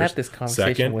me. I First. had this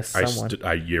conversation Second, with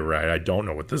someone. You're right. I don't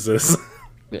know what this is.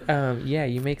 Yeah,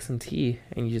 you make some tea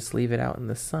and you just leave it out in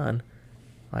the sun,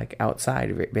 like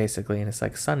outside basically, and it's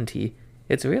like sun tea.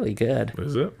 It's really good.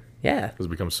 Is it? Yeah, Does it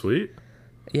become sweet?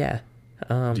 yeah.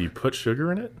 Do you put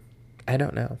sugar in it? I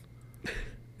don't know.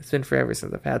 It's been forever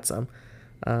since I've had some.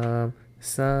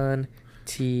 Sun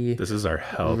tea. This is our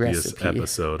healthiest Recipe.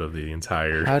 episode of the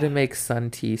entire. How to make sun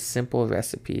tea, simple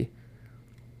recipe.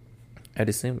 I'd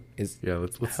assume is Yeah,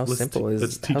 let's how simple is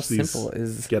let's how teach these simple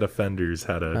is get offenders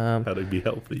how to be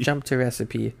healthy. jump to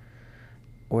recipe.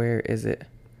 Where is it?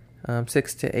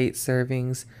 6 to 8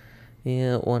 servings.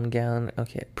 Yeah, 1 gallon.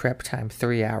 Okay, prep time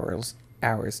 3 hours.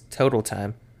 Total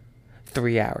time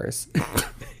 3 hours.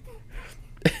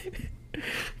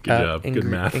 Good job. Good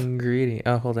math. Ingredient.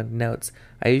 Oh, hold on. Notes.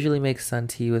 I usually make sun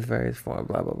tea with various form.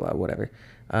 Blah blah blah. Whatever.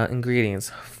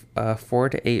 Ingredients. 4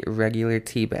 to 8 regular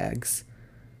tea bags.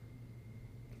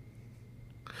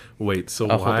 Wait, so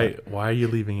Oh, hold why are you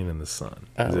leaving it in the sun?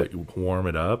 Is it warm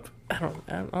it up?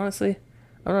 Honestly,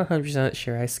 I'm not 100%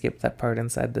 sure. I skipped that part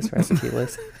inside this recipe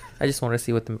list. I just want to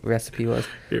see what the recipe was.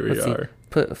 Here we are.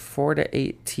 Put 4 to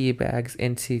 8 tea bags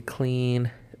into clean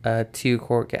 2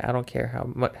 quart. I don't care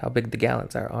how big the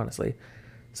gallons are, honestly.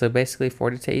 So basically,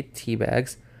 4 to 8 tea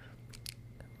bags.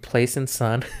 Place in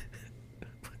sun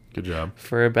Good job.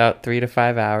 for about 3 to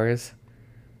 5 hours.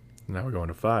 Now we're going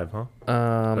to 5, huh?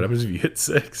 What happens if you hit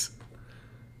 6?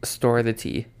 Store the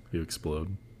tea. You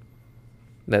explode.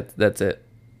 That's it.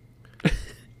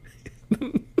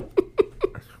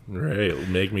 Right.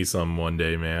 Make me some one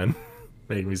day, man.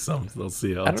 Make me some. Let's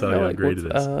see. I I'll don't tell know, you how like, great it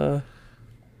what's, is.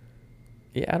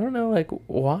 Yeah, I don't know like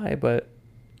why, but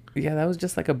yeah, that was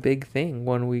just like a big thing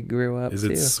when we grew up. Is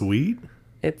too. it sweet?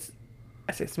 It's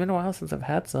been a while since I've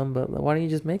had some, but why don't you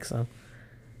just make some?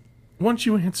 Why don't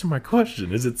you answer my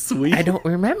question? Is it sweet? I don't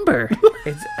remember.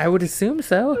 I would assume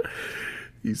so.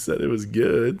 You said it was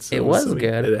good. So It was I'm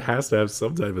assuming good. It has to have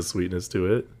some type of sweetness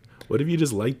to it. What if you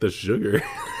just like the sugar?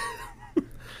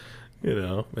 You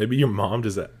know, maybe your mom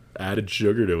just added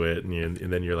sugar to it, and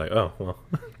then you're like, oh, well,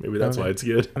 maybe that's why it's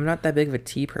good. I'm not that big of a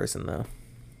tea person though.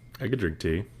 I could drink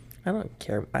tea. I don't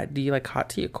care. Do you like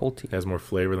hot tea or cold tea? It has more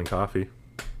flavor than coffee.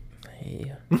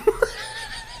 Hey.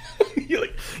 You're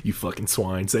like, you fucking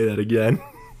swine. Say that again.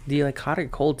 Do you like hot or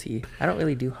cold tea? I don't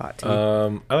really do hot tea.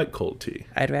 I like cold tea.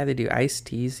 I'd rather do iced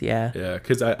teas. Yeah. Yeah,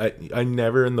 because I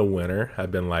never in the winter have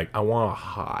been like, I want a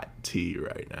hot tea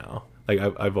right now. Like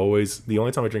I've always, the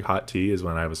only time I drink hot tea is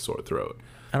when I have a sore throat.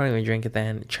 I don't even drink it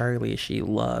then. Charlie, she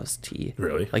loves tea.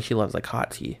 Really? Like, she loves like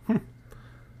hot tea.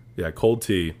 Yeah, cold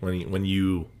tea. When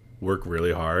you work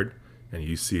really hard and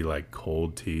you see like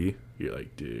cold tea, you're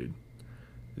like, dude,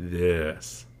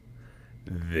 this,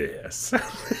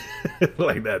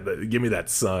 like that. Give me that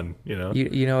sun. You know.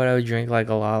 You know what I would drink like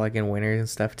a lot, like in winters and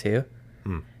stuff too?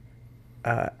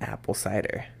 Apple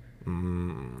cider.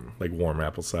 Like warm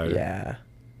apple cider. Yeah.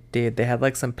 Dude, they had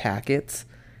like some packets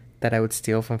that I would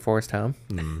steal from Forest Home.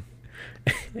 And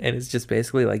it's just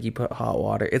basically like you put hot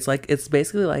water. It's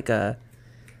basically like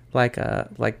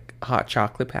hot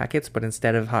chocolate packets, but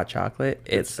instead of hot chocolate,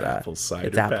 it's apple cider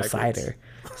It's apple packets. cider.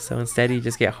 So instead, you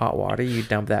just get hot water. You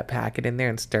dump that packet in there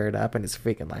and stir it up, and it's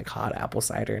freaking like hot apple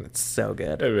cider, and it's so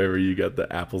good. I remember you got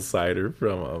the apple cider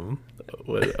from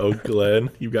Oak Glen.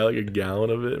 You got like a gallon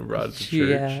of it and brought it to church.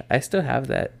 Yeah, I still have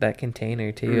that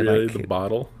container too. Really, like, the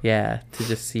bottle? Yeah, to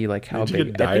just see like how Did you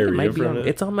big. get I think it might diarrhea be from on. it?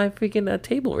 It's on my freaking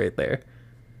table right there.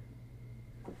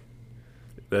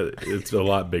 It's a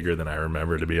lot bigger than I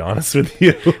remember, to be honest with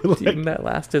you. Like, Dude, that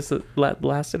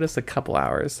lasted us a couple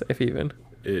hours, if even.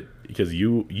 because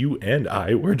you and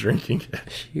I were drinking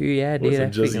it. Yeah, It dude.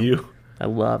 wasn't just you. I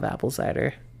love apple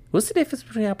cider. What's the difference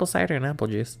between apple cider and apple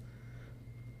juice?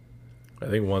 I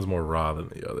think one's more raw than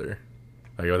the other.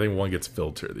 Like, I think one gets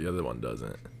filtered, the other one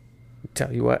doesn't.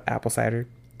 Tell you what, apple cider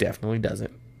definitely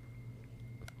doesn't.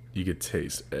 You could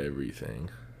taste everything.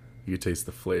 You could taste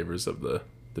the flavors of the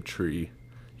tree.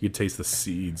 You could taste the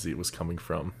seeds it was coming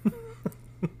from.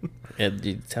 And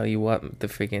dude, tell you what, the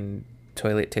freaking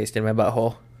toilet tasted in my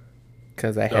butthole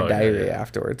because I had Oh, diarrhea yeah.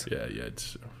 afterwards.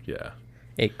 Yeah.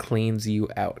 It cleans you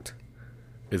out.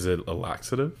 Is it a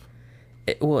laxative?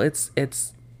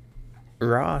 It's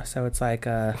raw, so it's like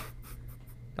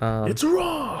It's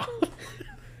raw.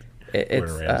 it's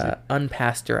Gordon Ramsay.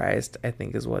 unpasteurized, I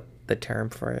think is what the term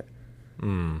for it.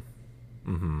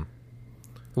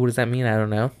 What does that mean? I don't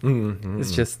know.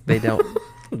 It's just they don't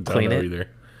Don't clean know it. either.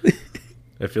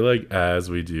 I feel like as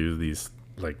we do these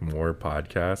like more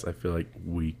podcasts, I feel like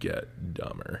we get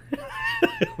dumber.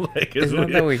 Like, It's not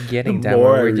that we're getting the dumber,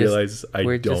 more I we're just- realize I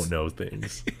we're don't just- know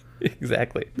things.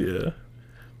 Exactly. Yeah.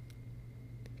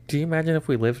 Do you imagine if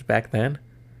we lived back then?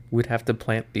 We'd have to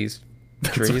plant these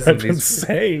That's trees what and I've been these.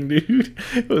 saying, dude.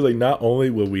 It was like not only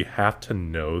would we have to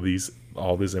know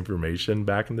all this information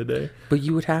back in the day, But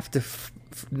you would have to,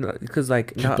 because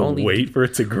like you have not to only wait for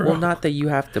it to grow. well, not that you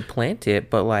have to plant it,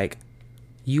 but like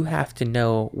you have to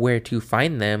know where to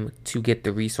find them to get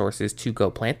the resources to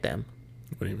go plant them.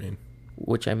 What do you mean?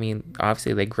 Which I mean,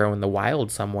 obviously they grow in the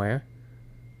wild somewhere,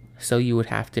 so you would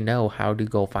have to know how to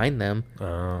go find them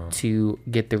Oh, to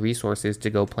get the resources to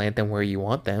go plant them where you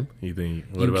want them. you think?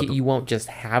 What about You won't just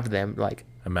have them like.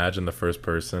 imagine the first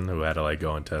person who had to like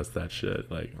go and test that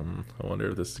shit? Like, I wonder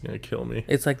if this is gonna kill me.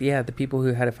 It's like, yeah, the people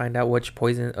who had to find out which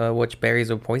berries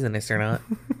are poisonous or not.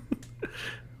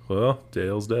 Well,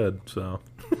 Dale's dead, so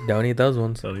Don't eat those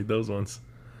ones. don't eat those ones.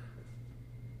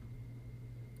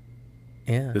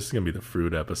 Yeah. This is gonna be the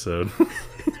fruit episode.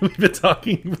 We've been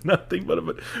talking nothing but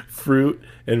about fruit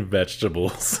and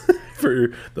vegetables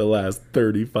for the last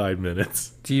 35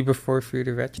 minutes. Do you prefer fruit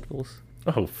or vegetables?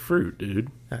 Oh, fruit, dude.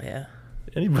 Oh yeah.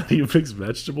 Anybody who picks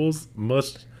vegetables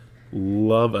must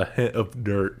love a hint of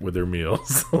dirt with their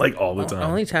meals, like all the The time.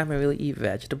 only time I really eat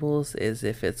vegetables is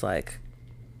if it's like,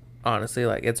 honestly,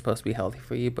 like it's supposed to be healthy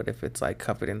for you, but if it's like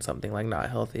covered in something like not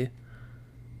healthy.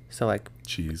 So like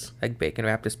Cheese. bacon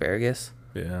wrapped asparagus,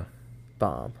 Yeah.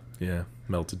 bomb. Yeah.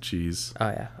 Melted cheese. Oh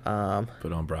yeah.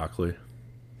 Put on broccoli.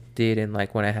 Dude, and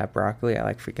like when I have broccoli, I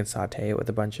like freaking saute it with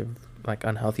a bunch of like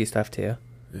unhealthy stuff too.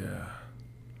 Yeah.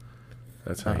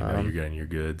 That's how you know you're getting your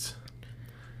goods.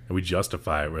 And we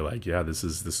justify it. We're like, yeah, this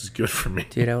is good for me.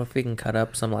 Dude, I would freaking cut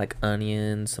up some like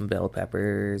onions, some bell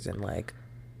peppers, and like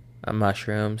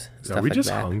mushrooms. Stuff Are we like just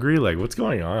that. hungry? Like, what's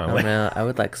going on? I don't Like, know. I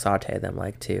would like saute them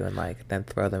like too, and like then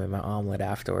throw them in my omelet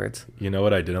afterwards. you know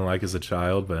what I didn't like as a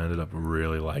child, but I ended up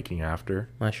really liking after?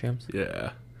 Mushrooms.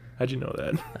 Yeah. How'd you know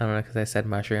that? I don't know because I said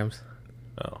mushrooms.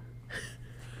 Oh.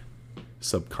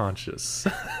 Subconscious.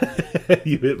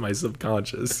 You hit my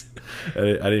subconscious. I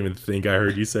didn't even think I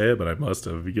heard you say it, but I must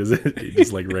have because it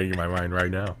just like rang in my mind right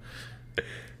now.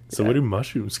 So where do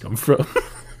mushrooms come from?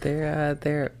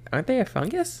 They're aren't they a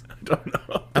fungus? I don't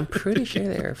know. I'm pretty sure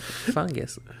they're a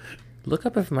fungus. Look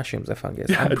up if mushrooms are fungus.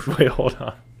 Yeah, wait, hold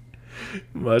on.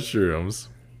 Mushrooms.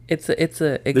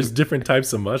 There's different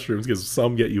types of mushrooms because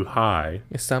some get you high,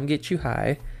 Some get you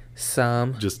high,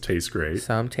 some just taste great.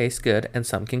 taste good, and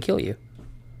some can kill you.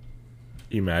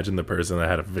 Imagine the person that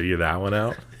had to figure that one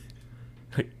out.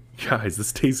 Like, guys,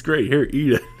 this tastes great. Here,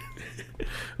 eat it.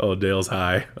 Oh, Dale's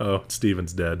high. Oh,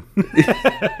 Steven's dead.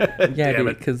 Yeah, Damn dude,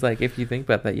 it. because like if you think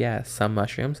about that, yeah, some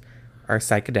mushrooms are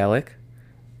psychedelic,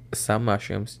 some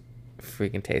mushrooms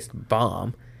freaking taste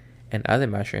bomb, and other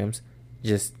mushrooms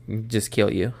just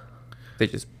kill you. They're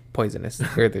just poisonous,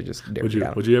 or they're just dirty.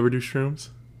 Would you ever do shrooms?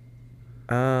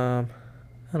 I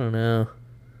don't know.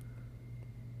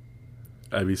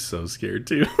 I'd be so scared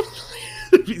too.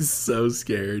 I'd be so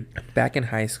scared. Back in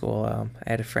high school, I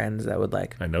had friends that would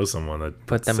like I know someone that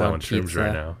Put them selling on shrooms pizza.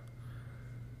 right now.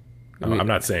 We- I'm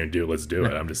not saying, dude, let's do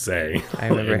it. I'm just saying. I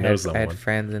remember know I had someone.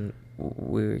 friends and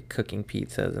we were cooking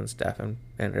pizzas and stuff and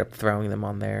ended up throwing them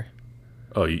on there.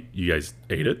 Oh, you guys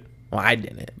ate it? Well, I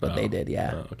didn't, but they Oh, did.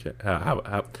 Yeah. oh,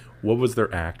 okay. What was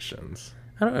their actions?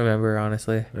 I don't remember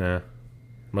honestly. Yeah.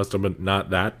 Must have been not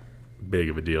that big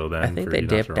of a deal then. I think for they you not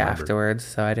to dipped remember. afterwards,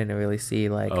 so I didn't really see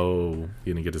like. Oh,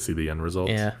 you didn't get to see the end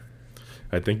results? Yeah.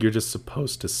 I think you're just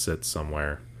supposed to sit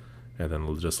somewhere and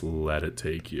then just let it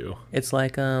take you. It's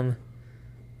like what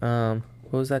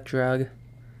was that drug?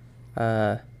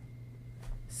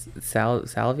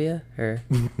 Salvia or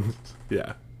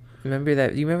Yeah. remember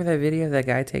that? You remember that video of that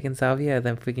guy taking salvia and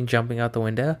then freaking jumping out the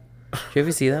window? Did you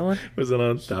ever see that one? Was it on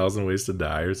 1,000 Ways to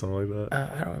Die or something like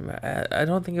that? I don't remember. I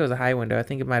don't think it was a high window. I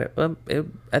think it might have.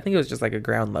 I think it was just like a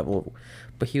ground level,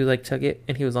 but he like took it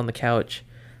and he was on the couch,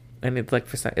 and it's like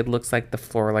it looks like the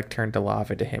floor like turned to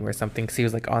lava to him or something. Cause he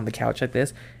was like on the couch like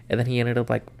this, and then he ended up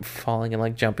like falling and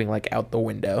like jumping like out the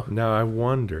window. Now I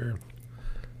wonder,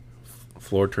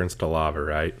 floor turns to lava,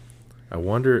 right? I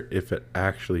wonder if it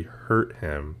actually hurt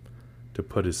him to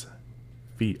put his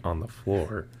feet on the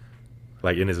floor.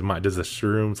 Like in his mind, does the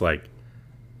shrooms like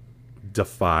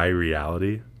defy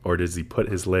reality, or does he put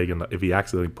his leg in the? If he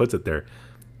accidentally puts it there,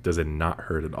 does it not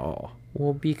hurt at all?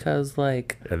 Well, because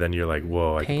like And then you're like,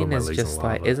 whoa, I can put pain my is legs in just lava.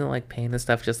 like isn't like pain and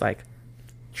stuff just like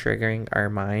triggering our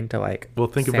mind to like Well,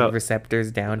 think send about-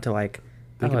 receptors down to like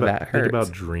Think oh about that hurts. think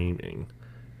about dreaming.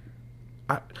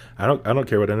 I don't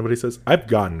care what anybody says. I've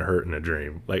gotten hurt in a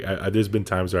dream. Like there's been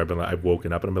times where I've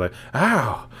woken up and I'm like,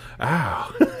 ow,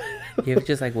 ow. You ever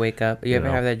just like wake up? You ever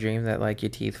No. have that dream that like your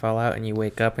teeth fall out and you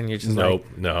wake up and you're just Nope,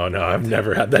 no, I've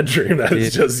never had that dream. That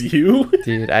is Dude. just you. like,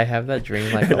 dude, I have that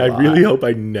dream like a And I lot. really hope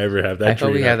I never have that I dream.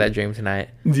 hope we have that dream tonight.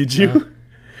 Did you?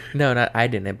 No, not I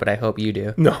didn't, but I hope you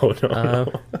do. No, no, Um,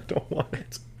 I don't want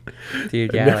it.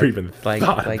 Dude, I've yeah. never like, even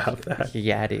thought about that.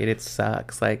 Yeah, dude, it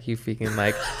sucks. Like you freaking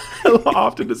like How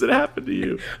often does it happen to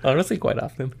you? honestly quite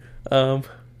often.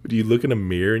 Do you look in a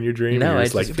mirror in your dream? No, and you're I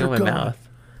just like, feel my "They're gone." mouth.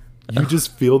 You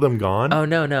just feel them gone? Oh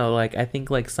no, like I think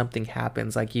like something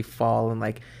happens, like you fall and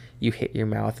like you hit your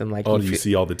mouth and like Oh, do you feel-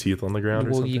 see all the teeth on the ground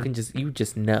or well, something? you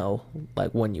just know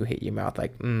like when you hit your mouth,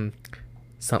 like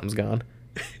something's gone.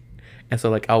 And so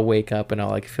like I'll wake up and I'll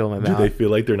like feel my Do mouth. they feel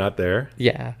like they're not there?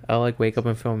 Yeah, I'll like wake up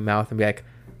and feel my mouth and be like,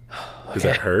 Does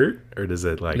that hurt? Or does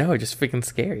it like, no, it's just freaking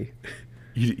scary.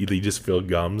 you just feel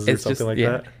gums or It's something just like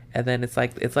yeah. that? And then it's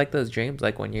like those dreams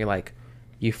like when you're like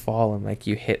you fall and like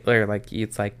you hit or like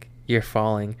it's like you're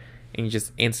falling and you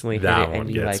just instantly hit That it one and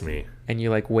you gets like me. and you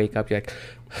like wake up, you're like,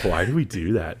 Why do we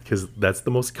do that? Because that's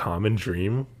the most common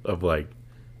dream of like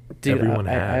dude, everyone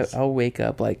has. I'll wake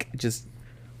up like just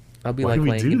I'll be Why like do we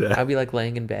laying do in, that? I'll be like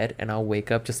laying in bed and I'll wake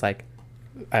up just like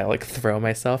I like throw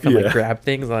myself and Yeah. like grab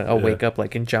things and, like, I'll Yeah. wake up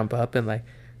like and jump up and like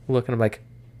look and I'm like,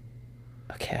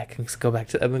 okay, I can just go back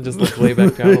to and then just like lay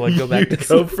back down and like go back You to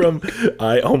go sleep. from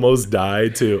I almost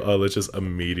died to let's just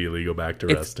immediately go back to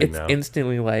It's resting now.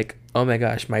 instantly like, oh my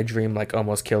gosh, my dream like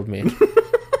almost killed me.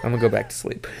 I'm gonna go back to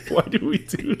sleep. Why do we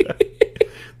do that?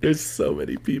 There's so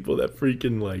many people that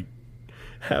freaking like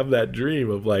have that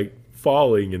dream of like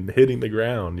falling and hitting the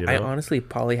ground, you know? I honestly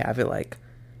probably have it like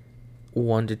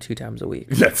 1 to 2 times a week.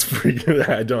 That's freaking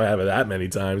I don't have it that many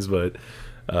times, but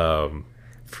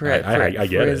For, I get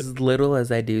for it. as little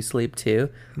as I do sleep too,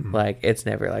 like it's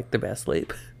never like the best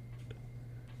sleep.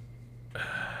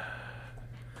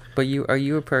 But are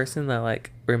you a person that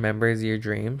like remembers your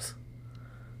dreams?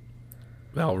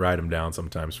 I'll write them down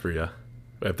sometimes for you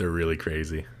if they're really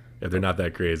crazy. If they're not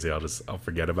that crazy, I'll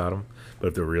forget about them. But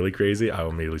if they're really crazy, I'll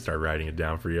immediately start writing it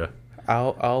down for you.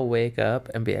 I'll wake up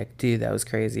and be like, dude, that was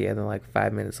crazy, and then like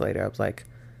 5 minutes later, I was like,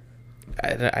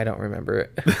 I don't remember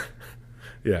it.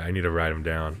 Yeah, I need to write them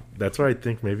down. That's why I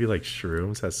think maybe like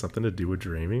shrooms has something to do with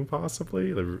dreaming,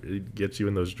 possibly. It gets you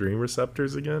in those dream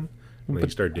receptors again, and then you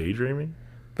start daydreaming.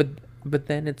 But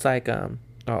then it's like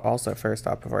also first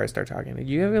off, before I start talking, do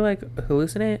you ever like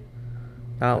hallucinate?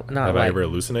 Not Have like, I ever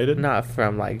hallucinated? not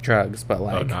from like drugs, but Oh,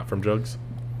 like not from drugs?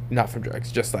 not from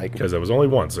drugs, just like Because it was only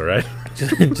once, all right?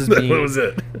 just That being was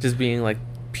it. just being like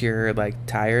pure like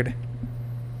tired.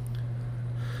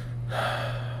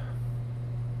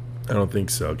 I don't think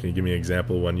so. Can you give me an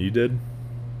example of one you did?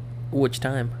 Which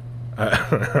time? I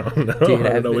don't know. Dude,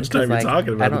 I don't know which time you're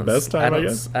talking about. The best time, I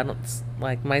guess? I don't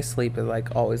like my sleep is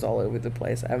like always all over the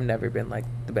place. I've never been like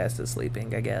the best at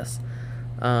sleeping, I guess.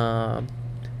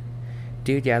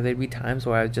 Dude, yeah, there'd be times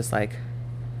where I was just like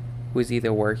was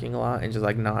either working a lot and just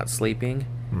like not sleeping.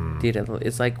 Dude,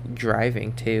 it's like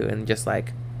driving too and just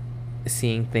like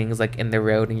seeing things like in the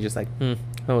road and you're just like,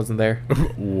 I wasn't there.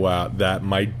 Wow, that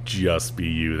might just be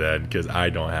you then, because I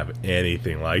don't have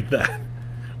anything like that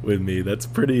with me. That's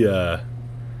pretty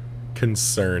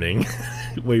concerning.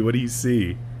 Wait, what do you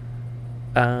see?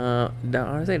 No,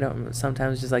 honestly, don't.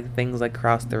 Sometimes just like things like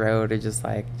cross the road or just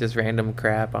random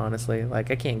crap. Honestly,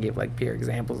 like I can't give like pure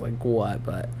examples like what,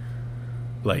 but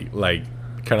Like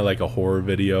kind of like a horror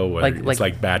video where it's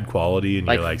like bad quality and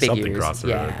you're like figures, something crossed the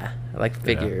road. yeah, like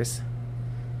figures.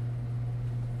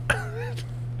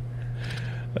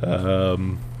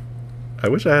 I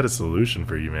wish I had a solution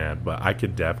for you, man, but I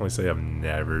could definitely say I've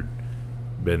never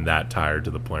been that tired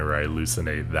to the point where I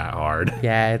hallucinate that hard.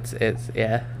 Yeah, it's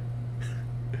yeah.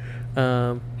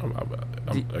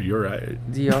 You're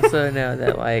right. Do you also know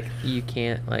that like you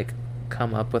can't like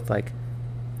come up with like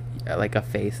a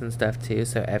face and stuff too?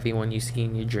 So everyone you see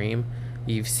in your dream,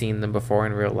 you've seen them before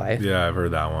in real life. Yeah, I've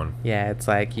heard that one. Yeah, it's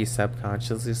like you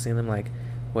subconsciously see them, like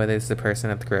whether it's the person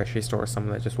at the grocery store or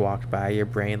someone that just walked by, your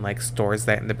brain like stores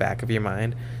that in the back of your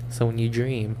mind. So when you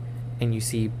dream and you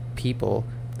see people,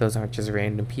 those aren't just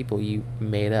random people you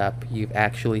made up. You've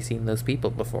actually seen those people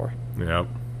before. Yep.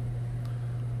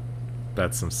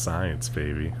 That's some science,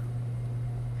 baby.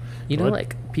 You know, What?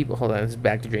 like people. Hold on, this is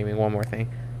back to dreaming. One more thing.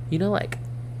 You know, like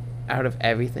out of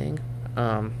everything,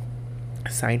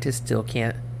 scientists still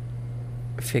can't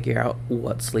figure out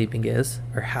what sleeping is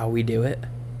or how we do it.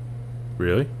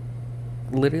 Really?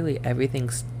 Literally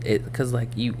everything's it because like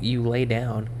you lay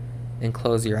down and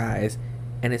close your eyes,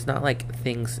 and it's not like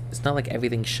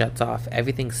everything shuts off.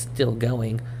 Everything's still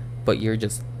going, but you're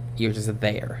just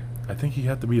there. I think you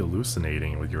have to be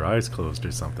hallucinating with your eyes closed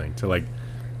or something to like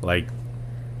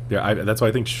yeah. That's why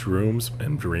I think shrooms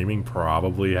and dreaming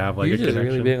probably have like You're a just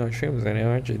connection. really big on shrooms, I know,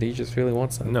 aren't you? You just really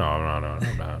want some. No,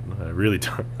 I'm not. I really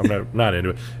don't. I'm not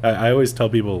into it. I always tell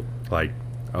people like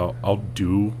I'll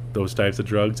do those types of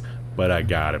drugs, but I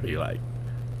gotta be like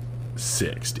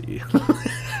 60,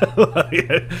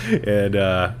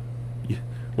 and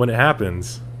when it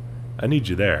happens, I need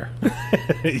you there.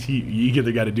 you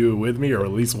either got to do it with me or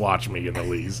at least watch me in the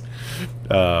least.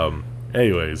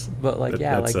 Anyways, But like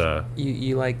that's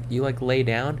you lay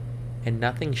down and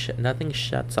nothing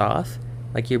shuts off.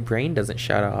 Like your brain doesn't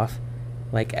shut off.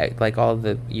 Like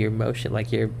all your motion,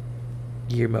 like your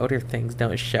motor things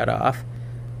don't shut off.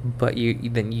 But you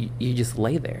just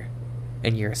lay there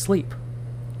and you're asleep.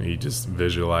 you just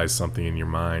visualize something in your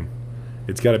mind.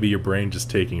 It's got to be your brain just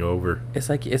taking over. It's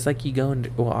like you go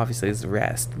into, well, obviously it's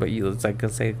rest, but it's like,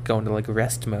 let's say go into like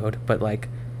rest mode, but like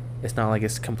it's not like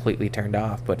it's completely turned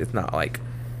off, but it's not like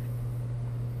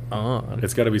on.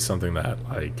 It's got to be something that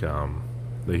like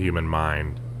the human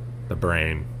mind, the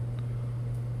brain,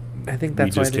 I think we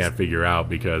that's why just can't figure out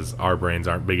because our brains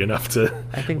aren't big enough to.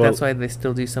 I think that's why they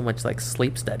still do so much like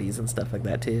sleep studies and stuff like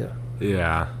that too.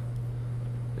 Yeah.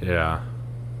 I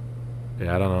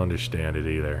don't understand it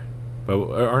either. But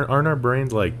aren't our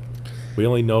brains like we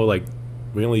only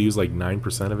use like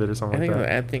 9% of it or something like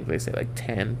that? I think they say like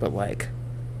 10, but like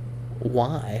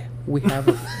why? We have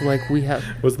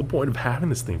What's the point of having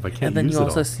this thing if I can't and then use you it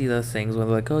also all? see those things where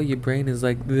they're like, oh, your brain is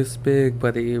like this big,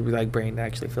 but your like brain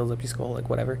actually fills up your skull, like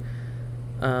whatever.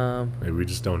 Maybe we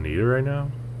just don't need it right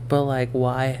now. But like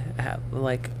why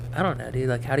like I don't know, dude,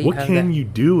 like how do you What have can that? you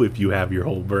do if you have your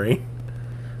whole brain?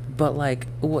 But like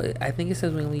I think it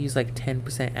says we only use like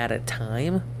 10% at a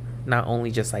time, not only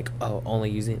just like, oh,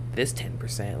 only using this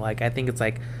 10%. Like I think it's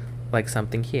like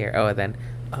something here, oh, and then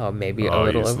maybe a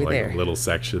little use, over like, there. little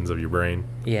sections of your brain.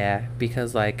 Yeah,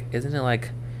 because like isn't it like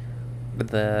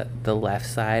the left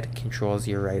side controls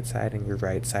your right side and your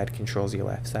right side controls your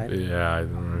left side? Yeah,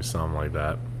 something like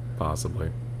that, possibly.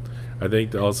 I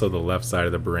think also the left side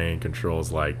of the brain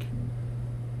controls like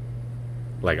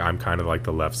I'm kind of like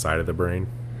the left side of the brain,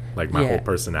 like my Yeah. whole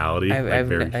personality.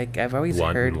 I've always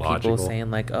blunt heard and people logical.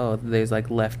 saying like, oh, there's like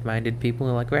left-minded people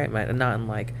and like right-minded, not in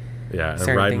like Yeah, and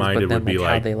certain things, right-minded but then would be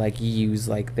how like they like use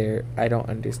like their. I don't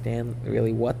understand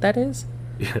really what that is.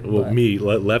 well, but- me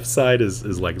left side is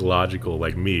like logical,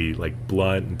 like me, like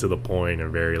blunt and to the point,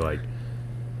 and very like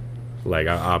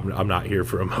I'm not here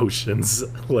for emotions,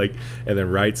 like. And then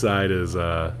right side is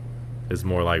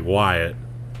more like Wyatt,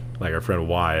 like our friend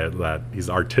Wyatt, that he's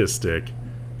artistic,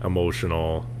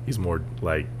 emotional. He's more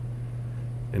like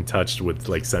in touch with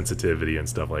like sensitivity and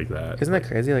stuff like that. Isn't that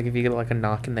crazy? Like if you get like a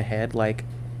knock in the head, like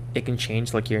it can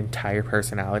change like your entire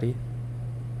personality.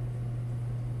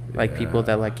 Like people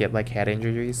that like get like head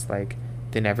injuries, like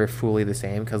they're never fully the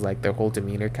same because like their whole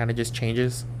demeanor kind of just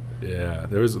changes. Yeah,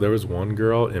 there was one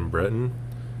girl in Britain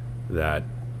that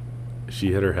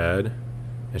she hit her head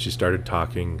and she started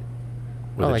talking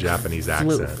with a like Japanese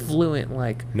accent. Fluent,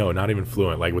 like No, not even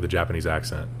fluent, like with a Japanese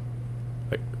accent.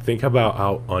 Like, think about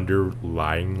how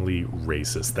underlyingly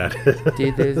racist that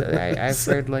is. dude. I've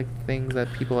heard like things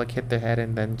that people like hit their head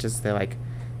and then just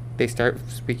they start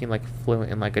speaking like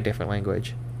fluent in like a different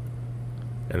language.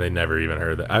 and they never even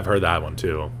heard that. I've heard that one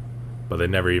too, but they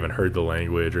never even heard the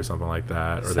language or something like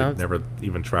that, or they never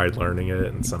even tried learning it,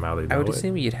 and somehow they know I would it.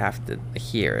 assume you'd have to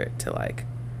hear it to like,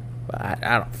 but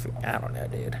I don't know,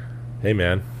 dude. Hey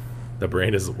man, the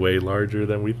brain is way larger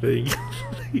than we think.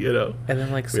 You know, And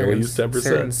then like we only certain, use 10%.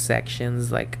 certain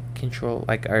sections like control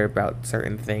like are about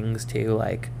certain things too.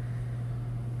 Like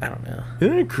I don't know.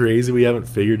 Isn't it crazy we haven't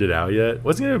figured it out yet?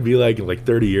 What's it gonna be like in like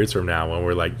 30 years from now when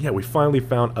we're like, yeah, we finally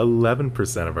found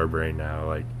 11% of our brain now?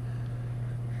 Like,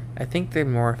 I think they're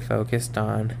more focused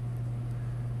on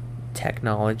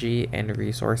technology and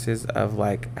resources of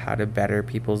like how to better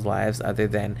people's lives other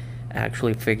than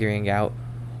actually figuring out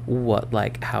what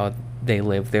like how they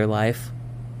live their life.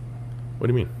 what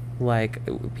do you mean? Like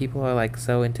people are like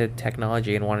so into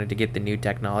technology and wanted to get the new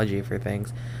technology for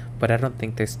things, but I don't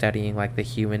think they're studying like the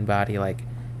human body like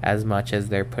as much as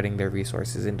they're putting their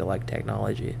resources into like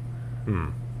technology.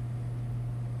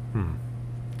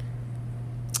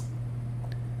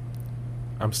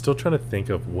 I'm still trying to think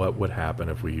of what would happen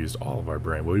if we used all of our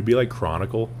brain. Would it be like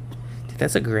Chronicle? Dude,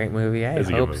 that's a great movie. I It's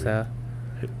a good hope movie. so.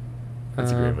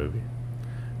 That's a great movie.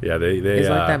 Yeah, they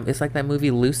It's like that movie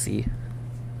Lucy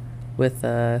with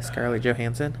Scarlett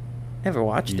Johansson. Never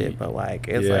watched it, but like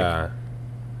it's yeah.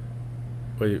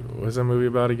 Wait, what's that movie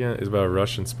about again? It's about a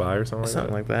Russian spy or like something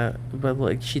something like like that. But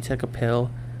like she took a pill.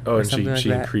 that? Oh, or and something like she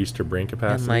that, increased her brain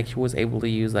capacity. and like was able to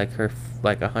use like her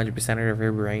like 100% of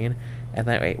her brain, and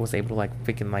that way was able to like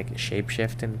freaking like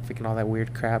shapeshift and freaking all that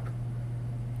weird crap.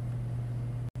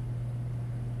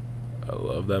 I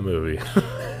love that movie.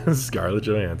 Scarlett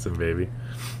Johansson, baby.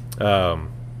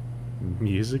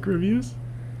 Music reviews?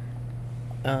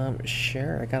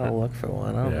 Sure. I gotta look for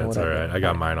one. I don't know Yeah, what it's all right. I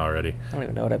got mine already. I don't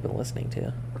even know what I've been listening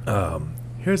to.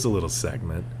 Here's a little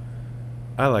segment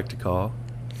I like to call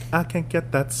I Can't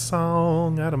Get That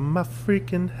Song Out of My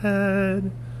Freaking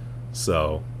Head.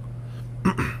 So,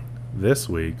 this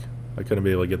week, I couldn't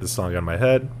be able to get this song out of my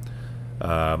head.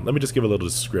 Let me just give a little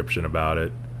description about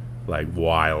it, like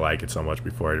why I like it so much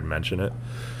before I mention it.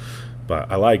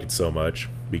 But I like it so much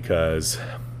because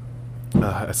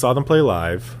I saw them play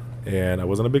live, and I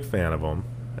wasn't a big fan of them.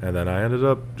 And then I ended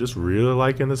up just really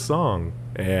liking the song.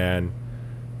 And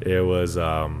it was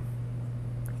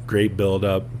great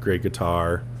build-up, great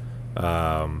guitar.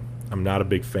 I'm not a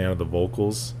big fan of the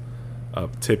vocals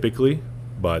typically,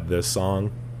 but this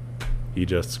song, he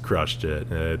just crushed it.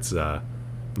 It's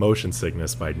Motion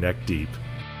Sickness by Neck Deep.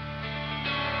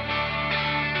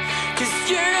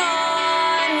 'Cause you're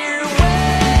on your way.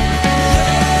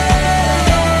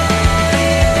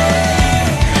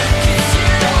 'Cause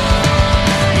you're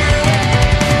on your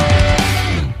way.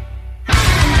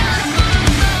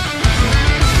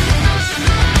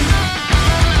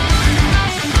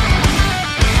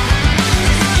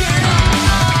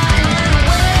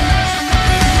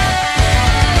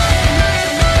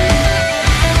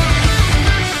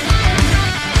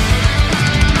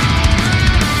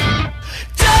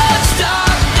 Don't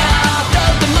stop now,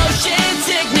 though the motion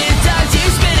sickness has you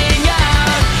spinning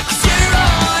out. 'Cause you're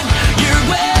on your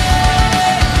way.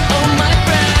 Oh my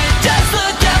friend, just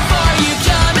look out for you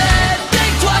coming.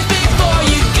 Think twice before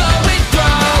you go and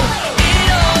throw it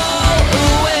all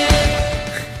away.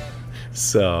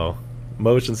 So,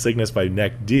 Motion Sickness by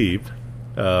Neck Deep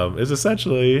is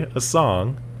essentially a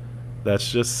song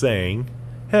that's just saying,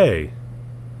 hey,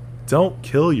 don't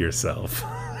kill yourself.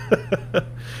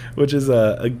 Which is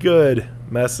a good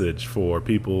message for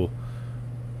people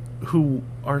who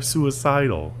are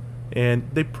suicidal, and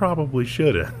they probably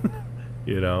shouldn't.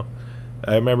 You know,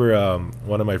 I remember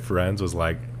one of my friends was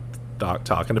like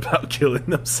talking about killing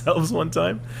themselves one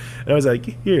time, and I was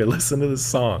like, here, listen to this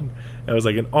song. And I was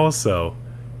like, and also,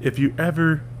 if you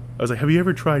ever, I was like, have you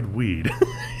ever tried weed?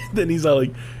 Then he's all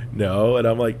like, no. And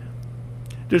I'm like,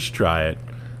 just try it,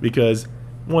 because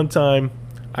one time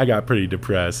I got pretty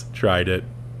depressed, tried it,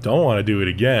 don't want to do it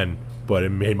again, but it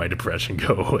made my depression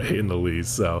go away in the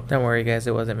least. So Don't worry, guys.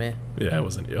 It wasn't me. yeah, it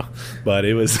wasn't you, but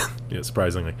it was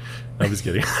surprisingly. I'm just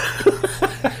kidding.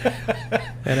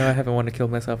 I know I haven't wanted to kill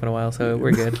myself in a while, so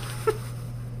we're good.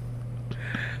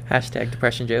 Hashtag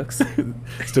depression jokes.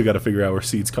 Still got to figure out where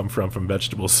seeds come from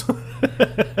vegetables.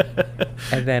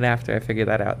 And then after I figure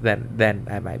that out, then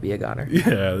I might be a goner.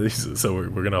 Yeah, so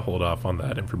we're gonna hold off on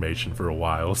that information for a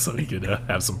while so he could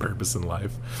have some purpose in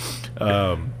life.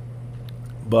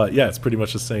 But yeah, it's pretty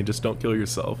much just saying just don't kill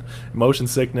yourself. Motion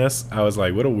Sickness, I was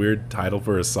like, what a weird title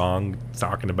for a song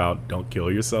talking about don't kill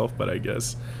yourself, but I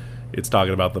guess it's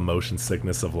talking about the motion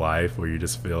sickness of life, where you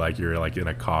just feel like you're like in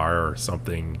a car or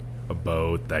something, a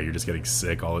boat, that you're just getting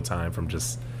sick all the time from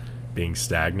just being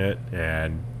stagnant.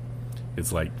 And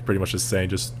It's like pretty much just saying,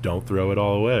 just don't throw it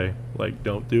all away. Like,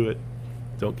 don't do it.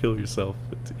 Don't kill yourself.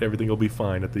 Everything will be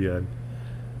fine at the end.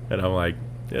 And I'm like,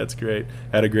 yeah, it's great.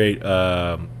 Had a great.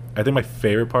 I think my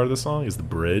favorite part of the song is the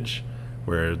bridge,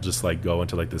 where it just like go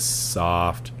into like this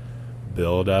soft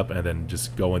build up and then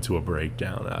just go into a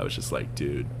breakdown. I was just like,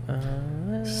 dude,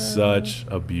 such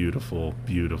a beautiful,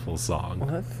 beautiful song.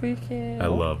 What freaking? I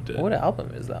loved it. What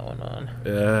album is that one on?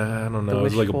 I don't know. It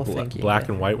was like a Wishful Thinking. black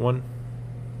and white one.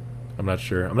 I'm not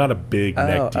sure. I'm not a big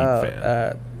Neck Deep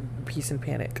fan. Peace and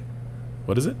Panic.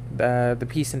 What is it? The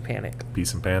Peace and Panic.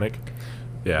 Peace and Panic.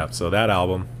 Yeah. So that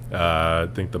album. I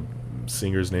think the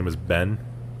singer's name is Ben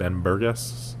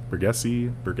Burgess from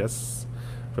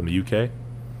the UK.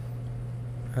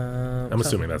 I'm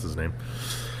assuming that's his name.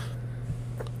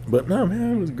 But no,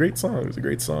 man, it was a great song. It was a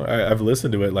great song. I've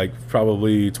listened to it like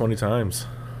probably 20 times.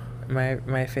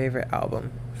 My favorite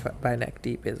album by Neck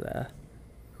Deep is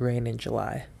Rain in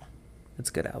July. It's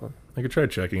a good album. I could try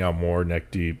checking out more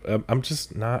Neck Deep. I'm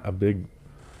just not a big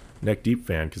Neck Deep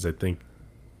fan because I think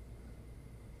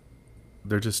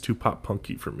they're just too pop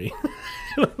punky for me.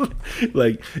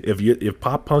 Like if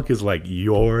pop punk is like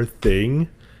your thing,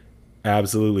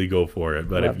 absolutely go for it.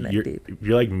 But Love Neck Deep. if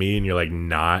you're like me and you're like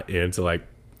not into like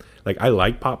I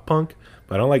like pop punk,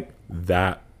 but I don't like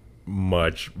that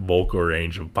much vocal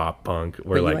range of pop punk.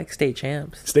 Where But you like State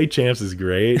Champs. State Champs is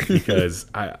great because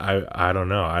I don't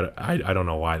know. I don't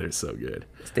know why they're so good.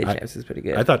 State Champs is pretty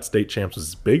good. I thought State Champs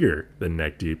was bigger than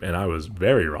Neck Deep, and I was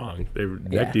very wrong.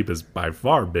 Neck Deep is by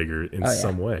far bigger in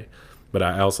some way. But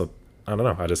I don't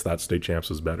know. I just thought State Champs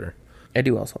was better. I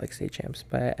do also like State Champs,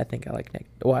 but I think I like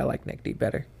Neck Deep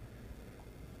better.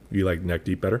 You like Neck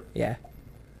Deep better? Yeah.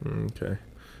 Okay.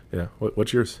 Yeah.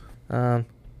 What's yours? I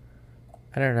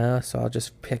don't know, so I'll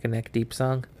just pick a Neck Deep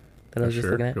song that I was just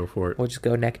Sure, looking at. go for it. We'll just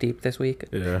go Neck Deep this week.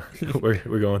 Yeah.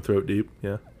 we're going throat deep.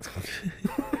 Yeah.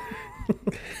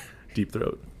 Deep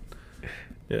throat.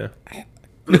 Yeah.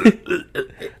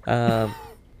 I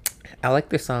like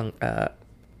this song,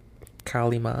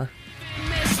 Kali Ma.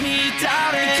 Miss me,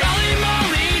 darling. Calling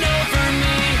Maureen over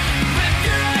me. Rip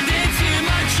your hand into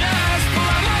my chest. Pull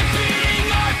out my beating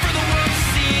heart for the world to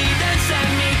see. Then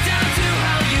send me down to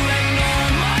hell. You ignore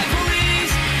my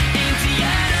pleas.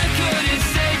 Indiana couldn't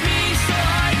save me, so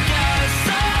I guess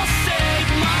I'll save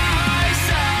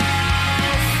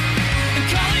myself.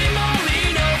 Calling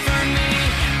Maureen over me.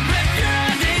 Rip your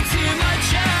hand into my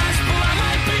chest. Pull out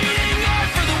my beating heart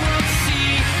for the world to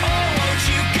see. Oh, won't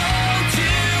you go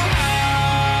to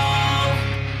hell?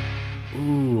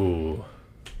 Ooh.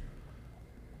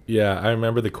 Yeah, I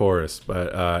remember the chorus,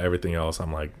 but everything else,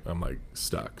 I'm like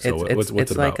stuck. So what's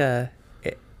It's it like about?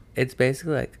 it's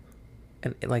basically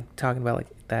like talking about like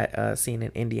that scene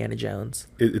in Indiana Jones.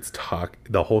 It's talk.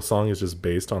 The whole song is just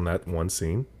based on that one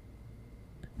scene,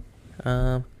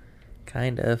 Kind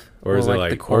of. or is Well, it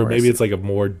the like, or maybe chorus. it's like a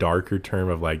more darker term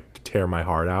of like tear my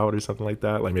heart out or something like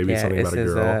that. Like maybe it's something it about a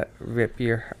says, girl. rip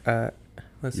your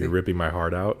let's see. You're ripping my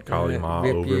heart out, Kali Ma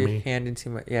rip over your me. hand into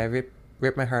my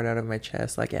rip my heart out of my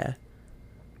chest. Like yeah.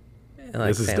 And, like,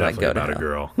 This is saying, like, definitely go to about a hell.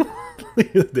 girl.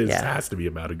 This Yeah. has to be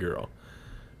about a girl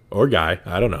or guy.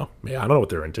 I don't know. Yeah, I don't know what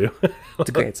they're into. It's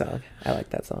a great song. I like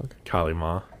that song. Kali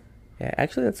Ma. Yeah,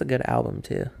 actually, that's a good album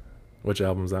too. Which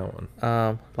album's that one?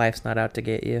 Life's Not Out to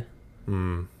Get You.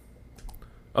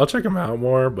 I'll check them out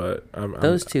more, but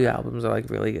Those two albums are like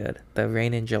really good. The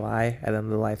Rain in July and then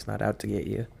the Life's Not Out to Get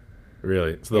You.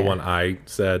 really. So the Yeah. one I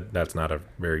said, that's not a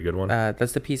very good one.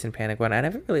 That's the Peace and Panic one. I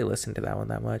never really listened to that one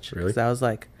that much. 'Cause Really? That was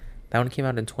like that one came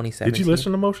out in 2017. Did you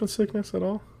listen to Motion Sickness at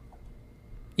all?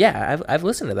 Yeah, I've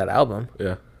listened to that album.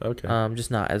 Yeah. Okay.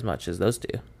 Just not as much as those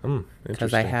two. Because I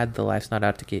Interesting. had the Life's Not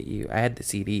Out to Get You. I had the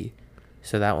CD,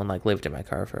 so that one like lived in my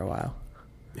car for a while.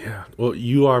 Yeah. Well,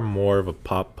 you are more of a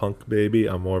pop punk baby.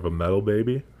 I'm more of a metal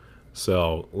baby.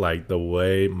 So, like, the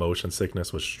way Motion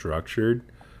Sickness was structured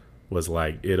was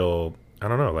like, I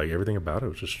don't know, like, everything about it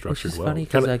was just structured is well. funny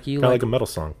 'cause, Kinda- like, you kinda like- a metal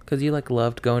song. Because you like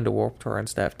loved going to Warped Tour and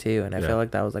stuff too, and I Yeah. feel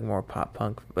like that was like more pop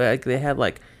punk. But like they had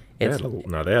like They it's.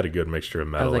 they had a good mixture of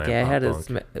I metal was like, and yeah, pop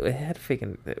it had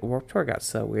freaking Warped Tour got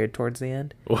so weird towards the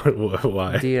end. punk.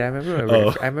 Why? Dude, I remember when Oh.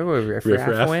 Riff Riff Raff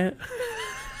Raff? went.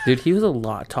 Dude, he was a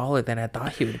lot taller than I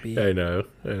thought he would be. I know.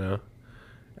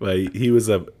 Like, he was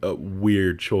a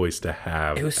weird choice to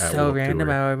have. It was at so Warped random.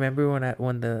 Tour. I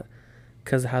remember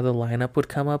because how the lineup would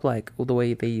come up, like the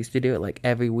way they used to do it, like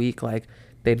every week, like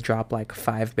they'd drop like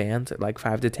 5 bands, like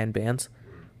 5 to 10 bands,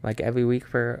 like every week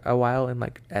for a while, and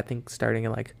like I think starting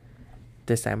in like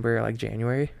December, or, like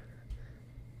January,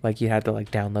 like you had to like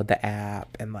download the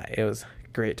app, and like it was a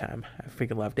great time. I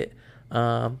freaking loved it.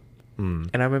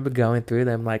 And I remember going through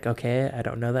them like, okay, I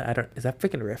don't know that. Is that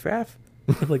freaking Riff Raff?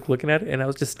 Like looking at it, and I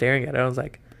was just staring at it. I was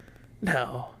like,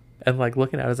 no. And like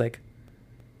looking at it, I was like,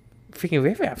 freaking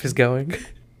Riff Raff is going.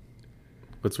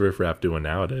 What's Riff Raff doing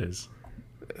nowadays?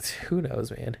 Who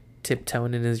knows, man?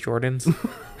 Tiptoeing in his Jordans.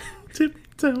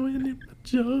 Tiptoeing in my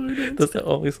Jordans. That's the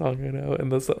only song I know,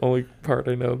 and that's the only part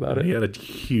I know about it. He had a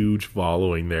huge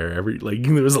following there.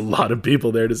 There was a lot of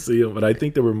people there to see him, but I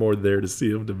think there were more there to see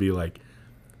him to be like,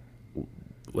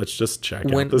 let's just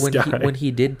check out this guy. When he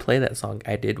did play that song,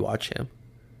 I did watch him.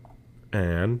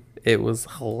 And It was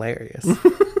hilarious.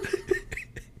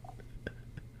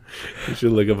 you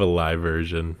should look up a live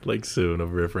version like soon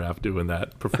of Riff Raff doing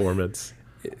that performance.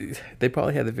 They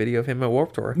probably had the video of him at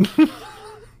Warped Tour.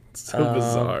 So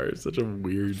bizarre. Such a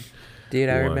weird. Dude,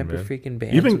 I one, remember man. freaking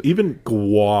bands. Even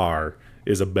Guar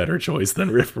is a better choice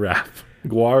than Riff Raff.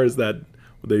 Guar is that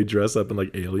they dress up in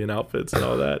like alien outfits and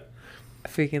all that.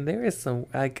 Freaking, there is some,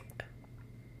 like,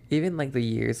 even like the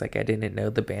years, like, I didn't know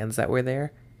the bands that were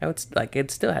there. I would, like, it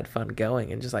still had fun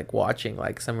going and just, like, watching,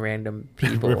 like, some random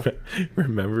people.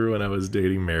 Remember when I was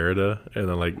dating Merida and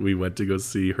then like we went to go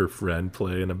see her friend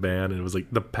play in a band and it was like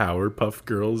the Powerpuff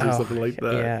Girls or something like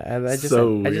that. Yeah, I just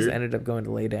weird. ended up going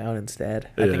to lay down instead.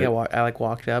 I think Yeah. I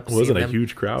walked up. It wasn't seen a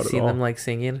huge crowd at seen all. them like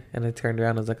singing, and I turned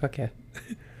around. And I was like, okay,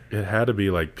 It had to be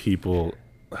like people,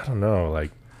 I don't know,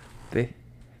 like they,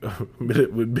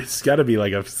 it's got to be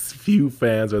like a few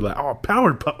fans are like, oh,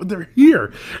 Powerpuff, they're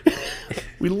here.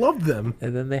 We love them.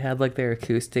 and then they had like their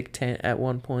acoustic tent at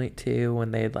one point too, when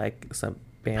they had like some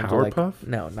bands would, like, Powerpuff?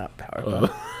 no, not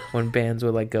Powerpuff. When bands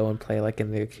would like go and play like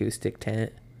in the acoustic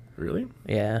tent. Really?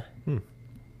 Yeah.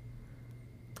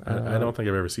 I don't think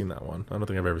I've ever seen that one. I don't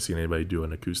think I've ever seen anybody do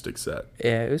an acoustic set.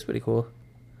 Yeah, it was pretty cool.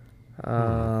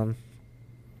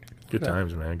 Good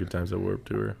times, man. Good times at Warped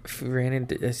Tour.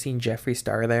 I seen Jeffree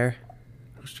Star there.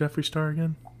 Who's Jeffree Star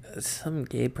again? Some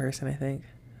gay person, I think.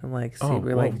 And like, see, Oh,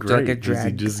 we're well, like great. a Is he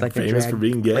drag, just like famous a drag, for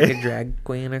being like gay? a drag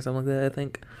queen or something like that. I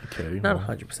think. Okay. Not well,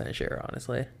 100% sure,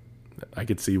 honestly. I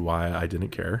could see why I didn't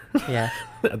care Yeah.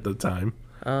 at the time.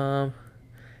 And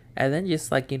then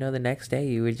just like, the next day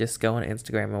you would just go on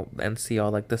Instagram and see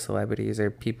all like the celebrities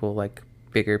or people, like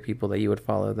bigger people that you would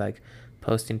follow, like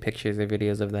posting pictures or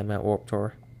videos of them at Warped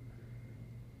Tour.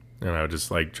 And I would just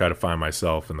like try to find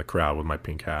myself in the crowd with my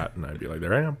pink hat, and I'd be like,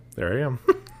 "There I am, there I am."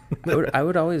 I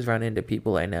would always run into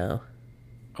people I know.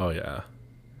 Oh yeah,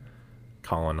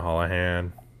 Colin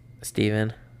Holohan,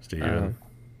 Steven. Steven.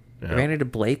 I ran into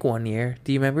Blake one year.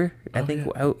 Do you remember? I think.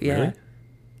 yeah. Oh yeah. Really?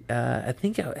 I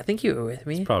think you were with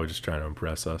me. Probably just trying to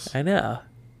impress us. I know.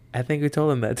 I think we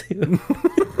told him that too.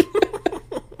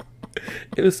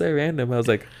 It was so random. I was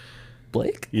like,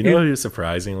 Blake? You know who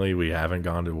surprisingly we haven't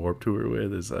gone to Warped Tour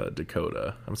with is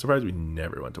Dakota. I'm surprised we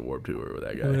never went to Warped Tour with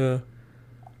that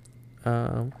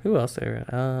guy. Who else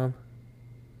there?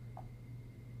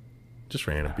 Just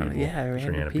random people. Yeah, Just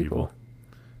random people.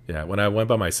 Yeah, when I went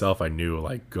by myself, I knew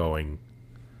like going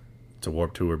to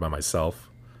Warped Tour by myself.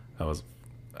 I was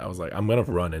like, I'm gonna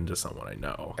run into someone I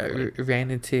know. Like,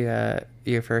 Ran into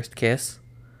your first kiss.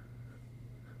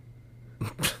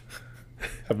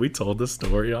 have we told this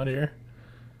story on here?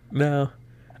 No.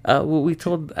 Well, we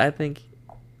told, I think,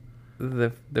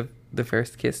 the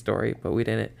first kiss story, but we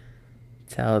didn't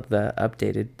tell the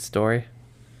updated story.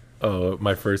 Oh,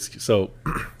 my first. So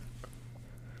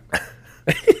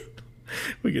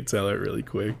we could tell it really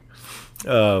quick.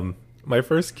 My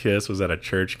first kiss was at a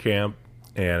church camp,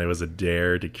 and it was a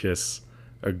dare to kiss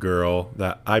a girl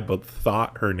that I both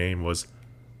thought her name was.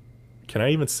 Can I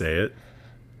even say it?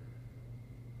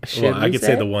 Should I we could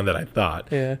say the one that I thought.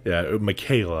 Yeah. Yeah,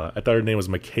 Michaela. I thought her name was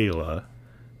Michaela,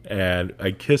 and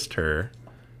I kissed her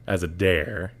as a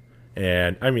dare.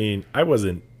 And I mean, it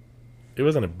wasn't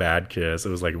a bad kiss. It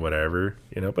was like whatever,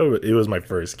 but it was my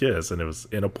first kiss, and it was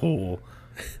in a pool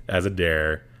as a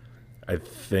dare. I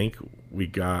think we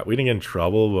didn't get in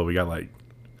trouble, but we got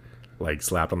like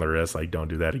slapped on the wrist, like don't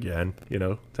do that again,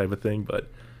 type of thing. But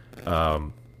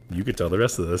you could tell the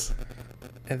rest of this.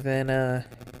 And then,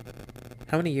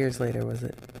 how many years later was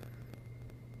it?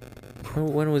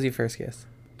 When was your first kiss?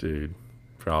 Dude,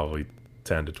 probably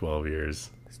 10 to 12 years.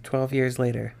 12 years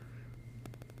later,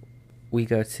 we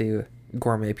go to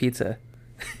Gourmet Pizza.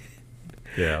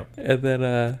 Yeah. And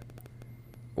then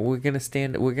we're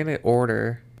gonna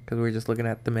order, because we're just looking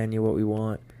at the menu what we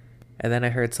want. And then I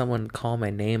heard someone call my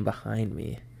name behind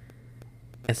me.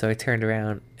 And so I turned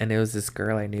around, and it was this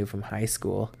girl I knew from high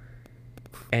school.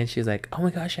 And she was like, "Oh my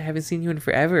gosh, I haven't seen you in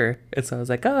forever." And so I was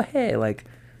like, "Oh, hey," like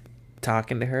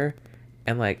talking to her.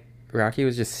 And like Rocky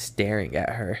was just staring at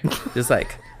her. Just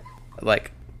like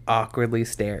awkwardly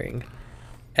staring.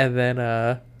 And then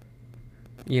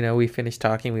we finish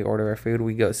talking, we order our food,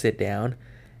 we go sit down,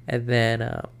 and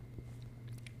then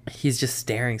he's just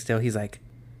staring still. He's like,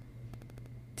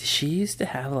 "Did she used to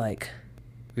have like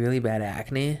really bad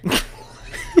acne?"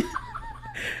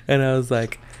 And I was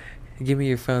like, "Give me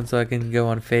your phone so I can go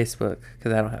on Facebook,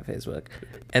 because I don't have Facebook."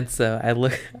 And so I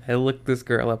looked this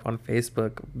girl up on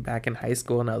Facebook back in high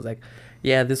school, and I was like,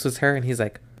 "Yeah, this was her." And he's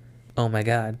like, "Oh my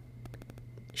god,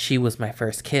 she was my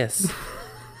first kiss."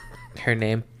 Her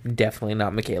name, definitely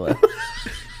not Michaela.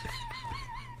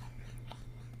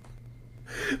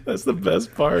 That's the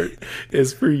best part.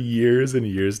 Is for years and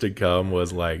years to come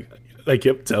was like I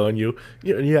kept telling you,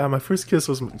 yeah, my first kiss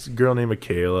was a girl named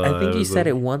Michaela. I think you said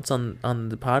it once on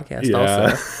the podcast.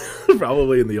 Yeah, Also,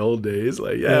 probably in the old days.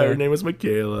 Like, yeah, her name was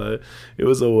Michaela. It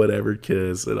was a whatever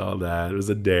kiss and all that. It was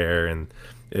a dare, and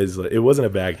it wasn't a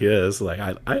bad kiss. Like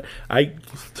I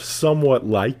somewhat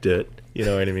liked it. You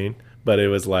know what I mean? But it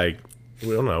was like, I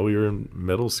don't know, we were in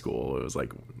middle school. It was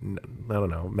like, I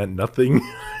don't know, meant nothing,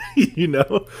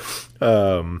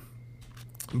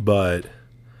 But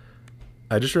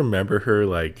I just remember her,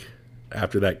 like,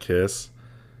 after that kiss,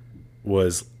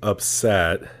 was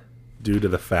upset due to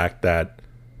the fact that,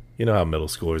 you know how middle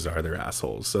schoolers are, they're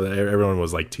assholes. So everyone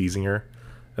was, like, teasing her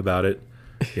about it.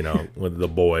 With the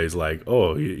boys like,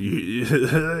 "Oh, you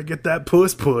get that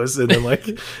puss," and then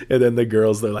and then the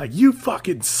girls, they're like, "You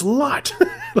fucking slut,"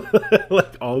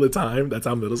 like all the time. That's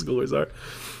how middle schoolers are.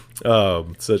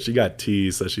 So she got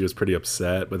teased, so she was pretty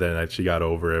upset, but then she got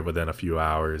over it within a few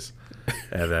hours,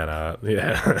 and then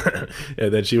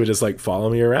and then she would just like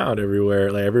follow me around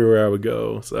everywhere I would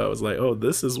go. So I was like, "Oh,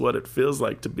 this is what it feels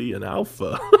like to be an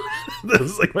alpha." This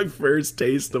is like my first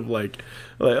taste of like,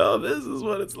 oh, this is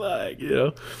what it's like,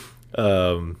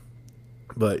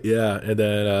 But yeah, and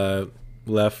then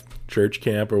left church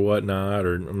camp or whatnot,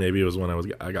 or maybe it was when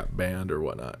I got banned or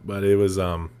whatnot. But it was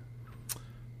yeah,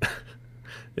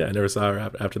 I never saw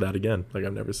her after that again. Like,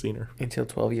 I've never seen her until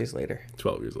 12 years later.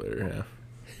 12 years later,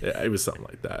 yeah, it was something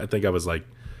like that. I think I was like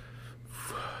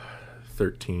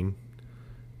 13,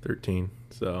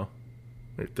 so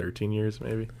or 13 years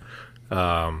maybe.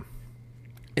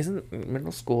 Isn't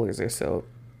middle schoolers are so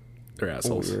They're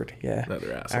assholes. weird? Yeah, No,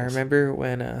 they're assholes. I remember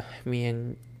when me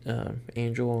and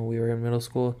Angel, when we were in middle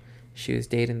school, she was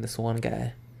dating this one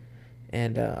guy,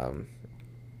 and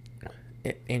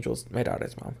Angel's my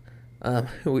daughter's mom.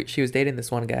 She was dating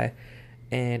this one guy,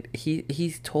 and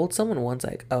he told someone once,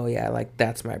 like, "Oh yeah, like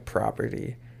that's my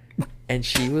property," and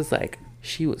she was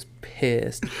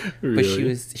pissed, Really?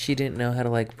 but she didn't know how to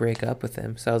like break up with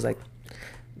him. So I was like,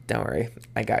 "Don't worry,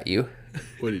 I got you."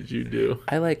 What did you do?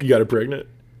 You got her pregnant?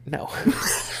 No.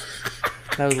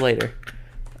 That was later.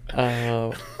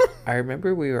 I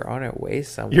remember we were on our way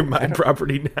somewhere. You're my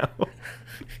property now.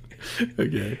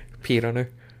 Okay. Peed on her.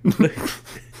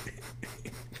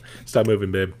 Stop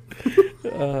moving, babe.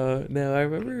 No, I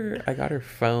remember I got her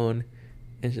phone,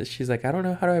 and she's like, "I don't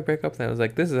know, how do I break up?" And I was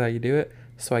like, "This is how you do it."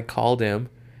 So I called him,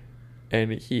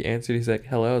 and he answered. He's like,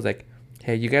 "Hello." I was like,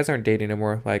 "Hey, you guys aren't dating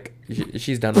anymore. Like,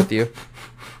 she's done with you."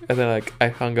 And then like I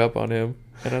hung up on him,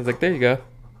 and I was like, "There you go."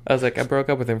 I was like, "I broke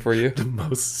up with him for you." The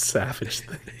most savage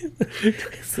thing.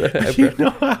 So You know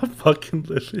how fucking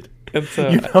livid. And so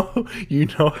you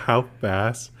know how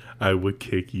fast I would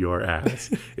kick your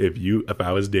ass if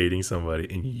I was dating somebody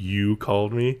and you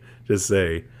called me to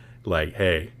say, like,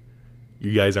 "Hey,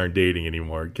 you guys aren't dating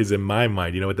anymore." Because in my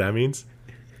mind, you know what that means?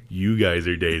 You guys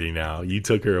are dating now. You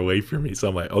took her away from me. So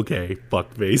I'm like, okay,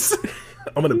 fuckface.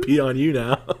 I'm going to pee on you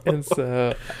now. And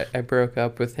so I broke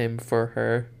up with him for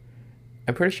her.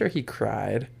 I'm pretty sure he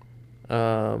cried.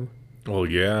 Well,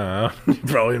 yeah.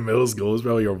 Probably in middle school. It's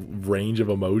probably a range of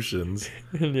emotions.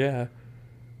 Yeah.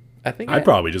 I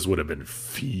probably just would have been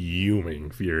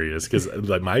furious because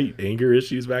like my anger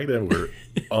issues back then were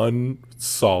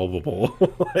unsolvable.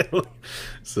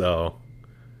 So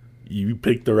you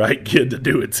picked the right kid to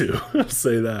do it to. I'll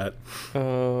say that.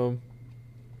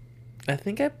 I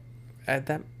think I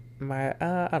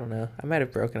don't know. I might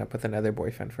have broken up with another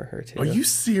boyfriend for her too. Are you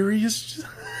serious?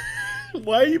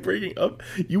 Why are you breaking up?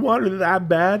 You want her that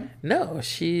bad? No,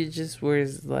 she just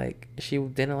was like, she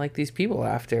didn't like these people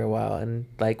after a while, and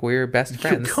like we were best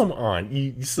friends. Come on,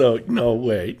 no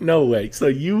way. So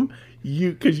you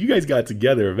because you guys got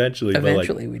together eventually.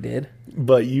 Eventually, we did.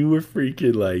 But you were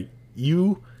freaking like,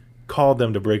 you called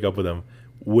them to break up with them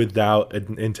without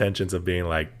intentions of being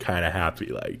like kind of happy,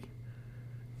 like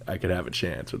I could have a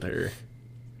chance with her.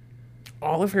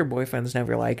 All of her boyfriends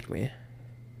never liked me.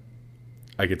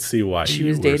 I could see why. She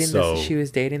was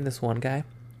dating this one guy,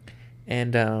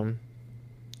 and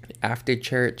after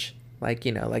church, like,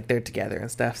 you know, like they're together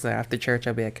and stuff. So after church,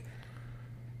 I'd be like,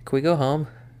 "Can we go home?"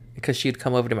 because she'd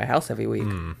come over to my house every week,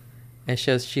 and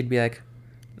she'd be like,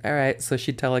 all right, so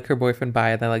she'd tell like her boyfriend bye,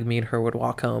 and then like me and her would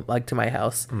walk home like to my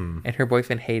house, and her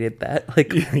boyfriend hated that.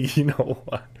 Like, You know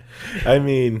what? I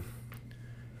mean,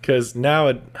 because now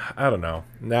I don't know.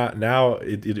 Now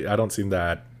I don't seem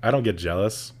that, I don't get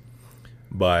jealous,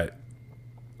 but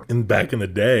back in the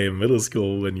day, in middle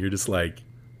school, when you're just like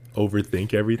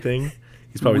overthink everything,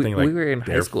 he's probably thinking like, we were in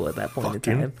high "They're school at that point in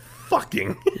fucking- time.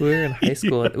 Fucking. We were in high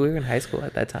school. We were in high school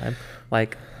at that time.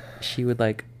 Like, she would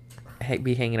like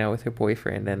be hanging out with her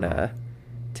boyfriend and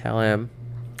tell him,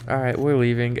 "All right, we're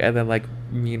leaving," and then like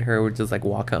me and her would just like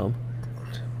walk home.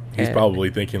 He's And- probably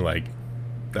thinking like,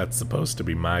 that's supposed to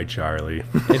be my Charlie.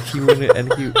 and he wouldn't,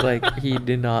 and he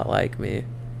did not like me,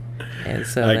 and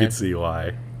so I then, can see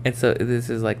why. and so this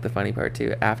is like the funny part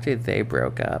too. After they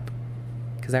broke up,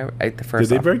 because the first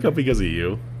Did they off, break up because of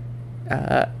you?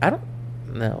 I don't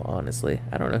know, honestly.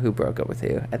 I don't know who broke up with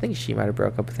who. I think she might have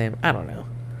broke up with him. I don't know.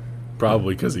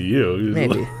 Probably because of you. He was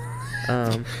Maybe.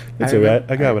 like,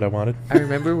 It's I got what I wanted. I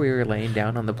remember we were laying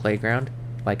down on the playground.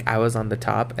 Like, I was on the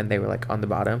top and they were like on the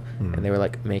bottom, and they were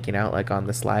like making out like on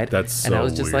the slide. That's and I so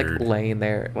was just weird. like laying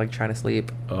there like trying to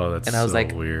sleep. Oh, that's And I was so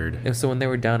like, weird. And so when they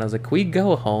were done, I was like, "Can we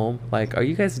go home? Like, are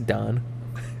you guys done?"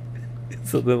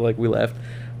 So then like we left.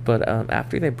 But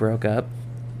after they broke up,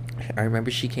 I remember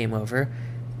she came over.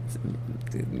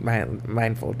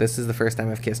 Mindful, this is the first time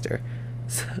I've kissed her.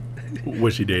 So,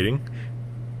 Was she dating?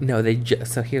 no,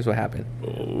 so here's what happened.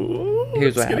 Oh, Here's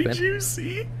it's what getting happened.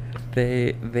 juicy.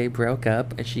 They broke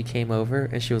up and she came over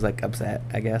and she was like upset,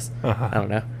 I guess. Uh-huh. I don't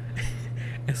know.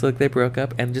 And so like they broke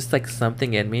up and just like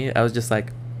something in me, I was just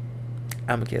like,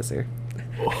 I'm a kisser.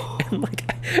 And like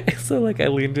and so like I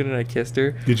leaned in and I kissed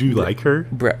her. Did you like her?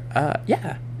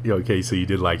 Yeah. Yeah, okay, so you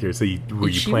did like her. So were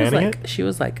you She planning was like, it? She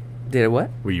was like, did it what?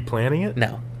 Were you planning it?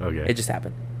 No. Okay. It just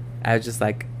happened. I was just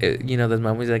like, those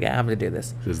moments like, I'm gonna do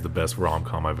this. This is the best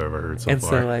rom-com I've ever heard so And far.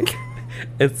 so like,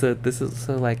 and so this is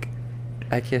so like,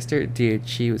 I kissed her, dude.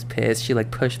 She was pissed. She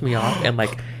like pushed me off and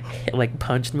like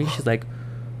punched me. She's like,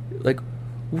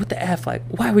 what the f? Like,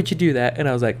 why would you do that? And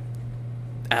I was like,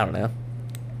 I don't know.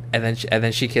 And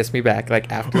then she kissed me back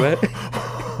like after that.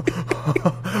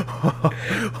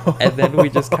 And then we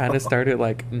just kind of started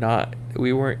like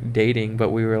we weren't dating, but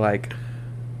we were like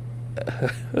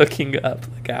hooking up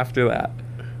like after that.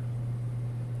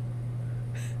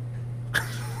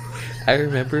 I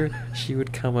remember she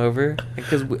would come over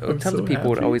because tons so of people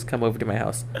would happy. always come over to my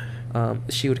house.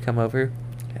 She would come over,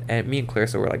 and me and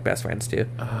Clarissa were like best friends too.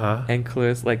 Uh-huh. And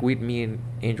Clarissa, like me and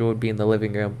Angel would be in the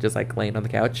living room, just like laying on the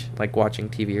couch, like watching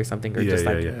TV or something, or just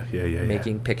like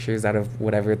making pictures out of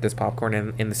whatever this popcorn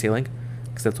in the ceiling,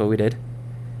 because that's what we did.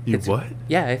 You It's- what?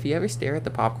 Yeah, if you ever stare at the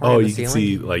popcorn Oh, in the you can ceiling,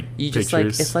 see like you pictures. just like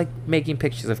it's like making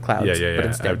pictures of clouds. Yeah. But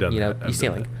instead, I've done that. I've done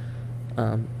ceiling.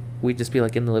 We'd just be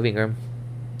like in the living room.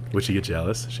 Would she get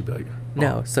jealous? She'd be like,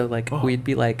 No, "Oh." so like Oh. we'd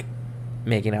be like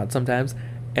making out sometimes,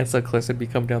 and so Clarissa would be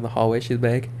coming down the hallway. She'd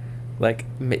be like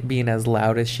being as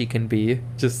loud as she can be,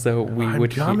 just so we I'm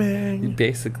would coming.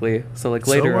 basically. So like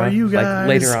So later are on, you like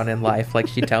later guys. on in life, like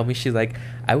she'd tell me, she's like,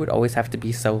 I would always have to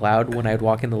be so loud when I'd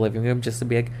walk in the living room just to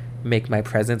be like make my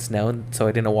presence known, so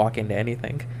I didn't walk into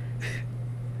anything.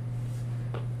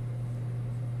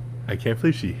 I can't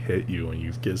believe she hit you when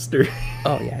you kissed her.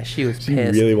 Oh yeah, she was She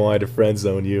pissed. really wanted to friend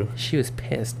zone you. She was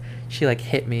pissed. She like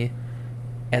hit me,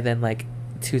 and then like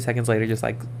 2 seconds later, just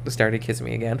like started kissing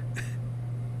me again.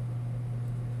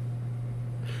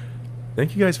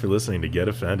 Thank you guys for listening to Get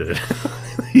Offended.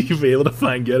 You'll be able to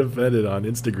find Get Offended on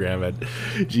Instagram at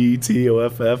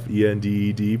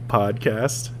GETOFFENDED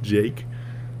podcast. Jake,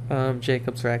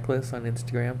 Jacob's Reckless on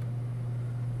Instagram.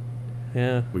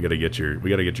 Yeah. we gotta get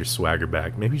your swagger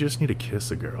back. Maybe you just need to kiss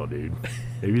a girl, dude.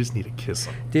 Maybe you just need to kiss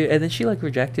them. Dude, and then she like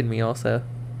rejected me also.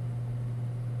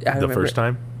 The first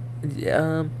time?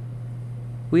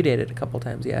 We dated a couple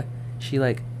times, yeah. She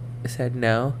like said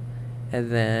no, and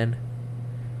then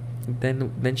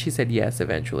she said yes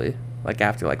eventually. Like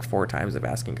after like 4 times of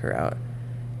asking her out.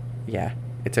 Yeah,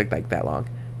 it took like that long.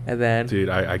 And then Dude,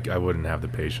 I wouldn't have the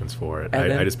patience for it.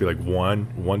 And then- I'd just be like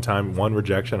one time, one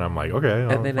rejection. I'm like, okay.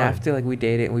 and then after like we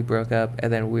dated and we broke up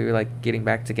and then we were like getting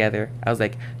back together, I was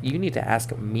like, you need to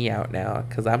ask me out now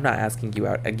because I'm not asking you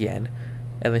out again.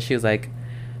 And then she was like,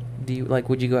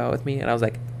 would you go out with me? And I was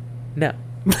like, no.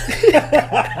 And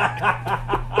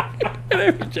I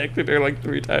rejected her like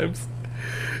 3 times.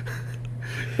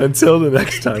 Until the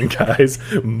next time, guys.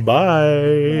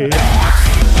 Bye.